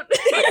note,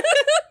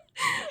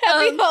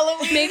 Happy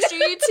Halloween.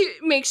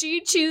 Make sure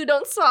you chew.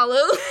 Don't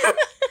swallow.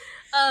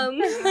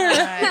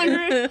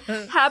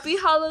 Happy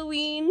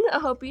Halloween. I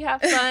hope you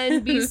have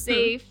fun. Be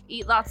safe.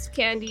 Eat lots of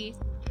candy.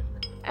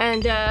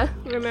 And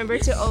remember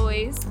to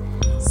always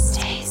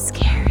stay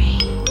scary.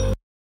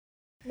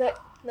 Look,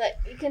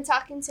 you can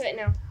talk into it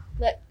now.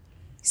 Look.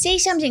 Say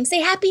something. Say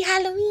Happy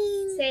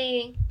Halloween.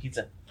 Say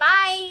Pizza.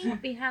 bye.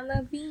 Happy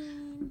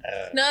Halloween.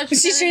 No, She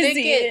should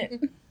see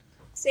it.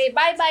 Say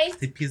bye-bye.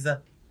 Say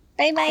pizza.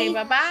 Bye bye. Okay,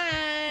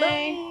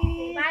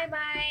 bye-bye.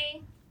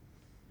 Bye-bye.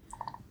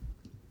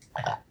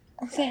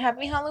 Say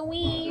happy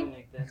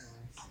Halloween.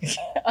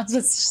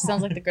 Also, she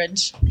sounds like the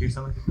Grinch. You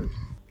sound like a bitch.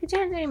 Put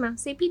your hands on your mouth.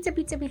 Say pizza,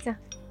 pizza, pizza.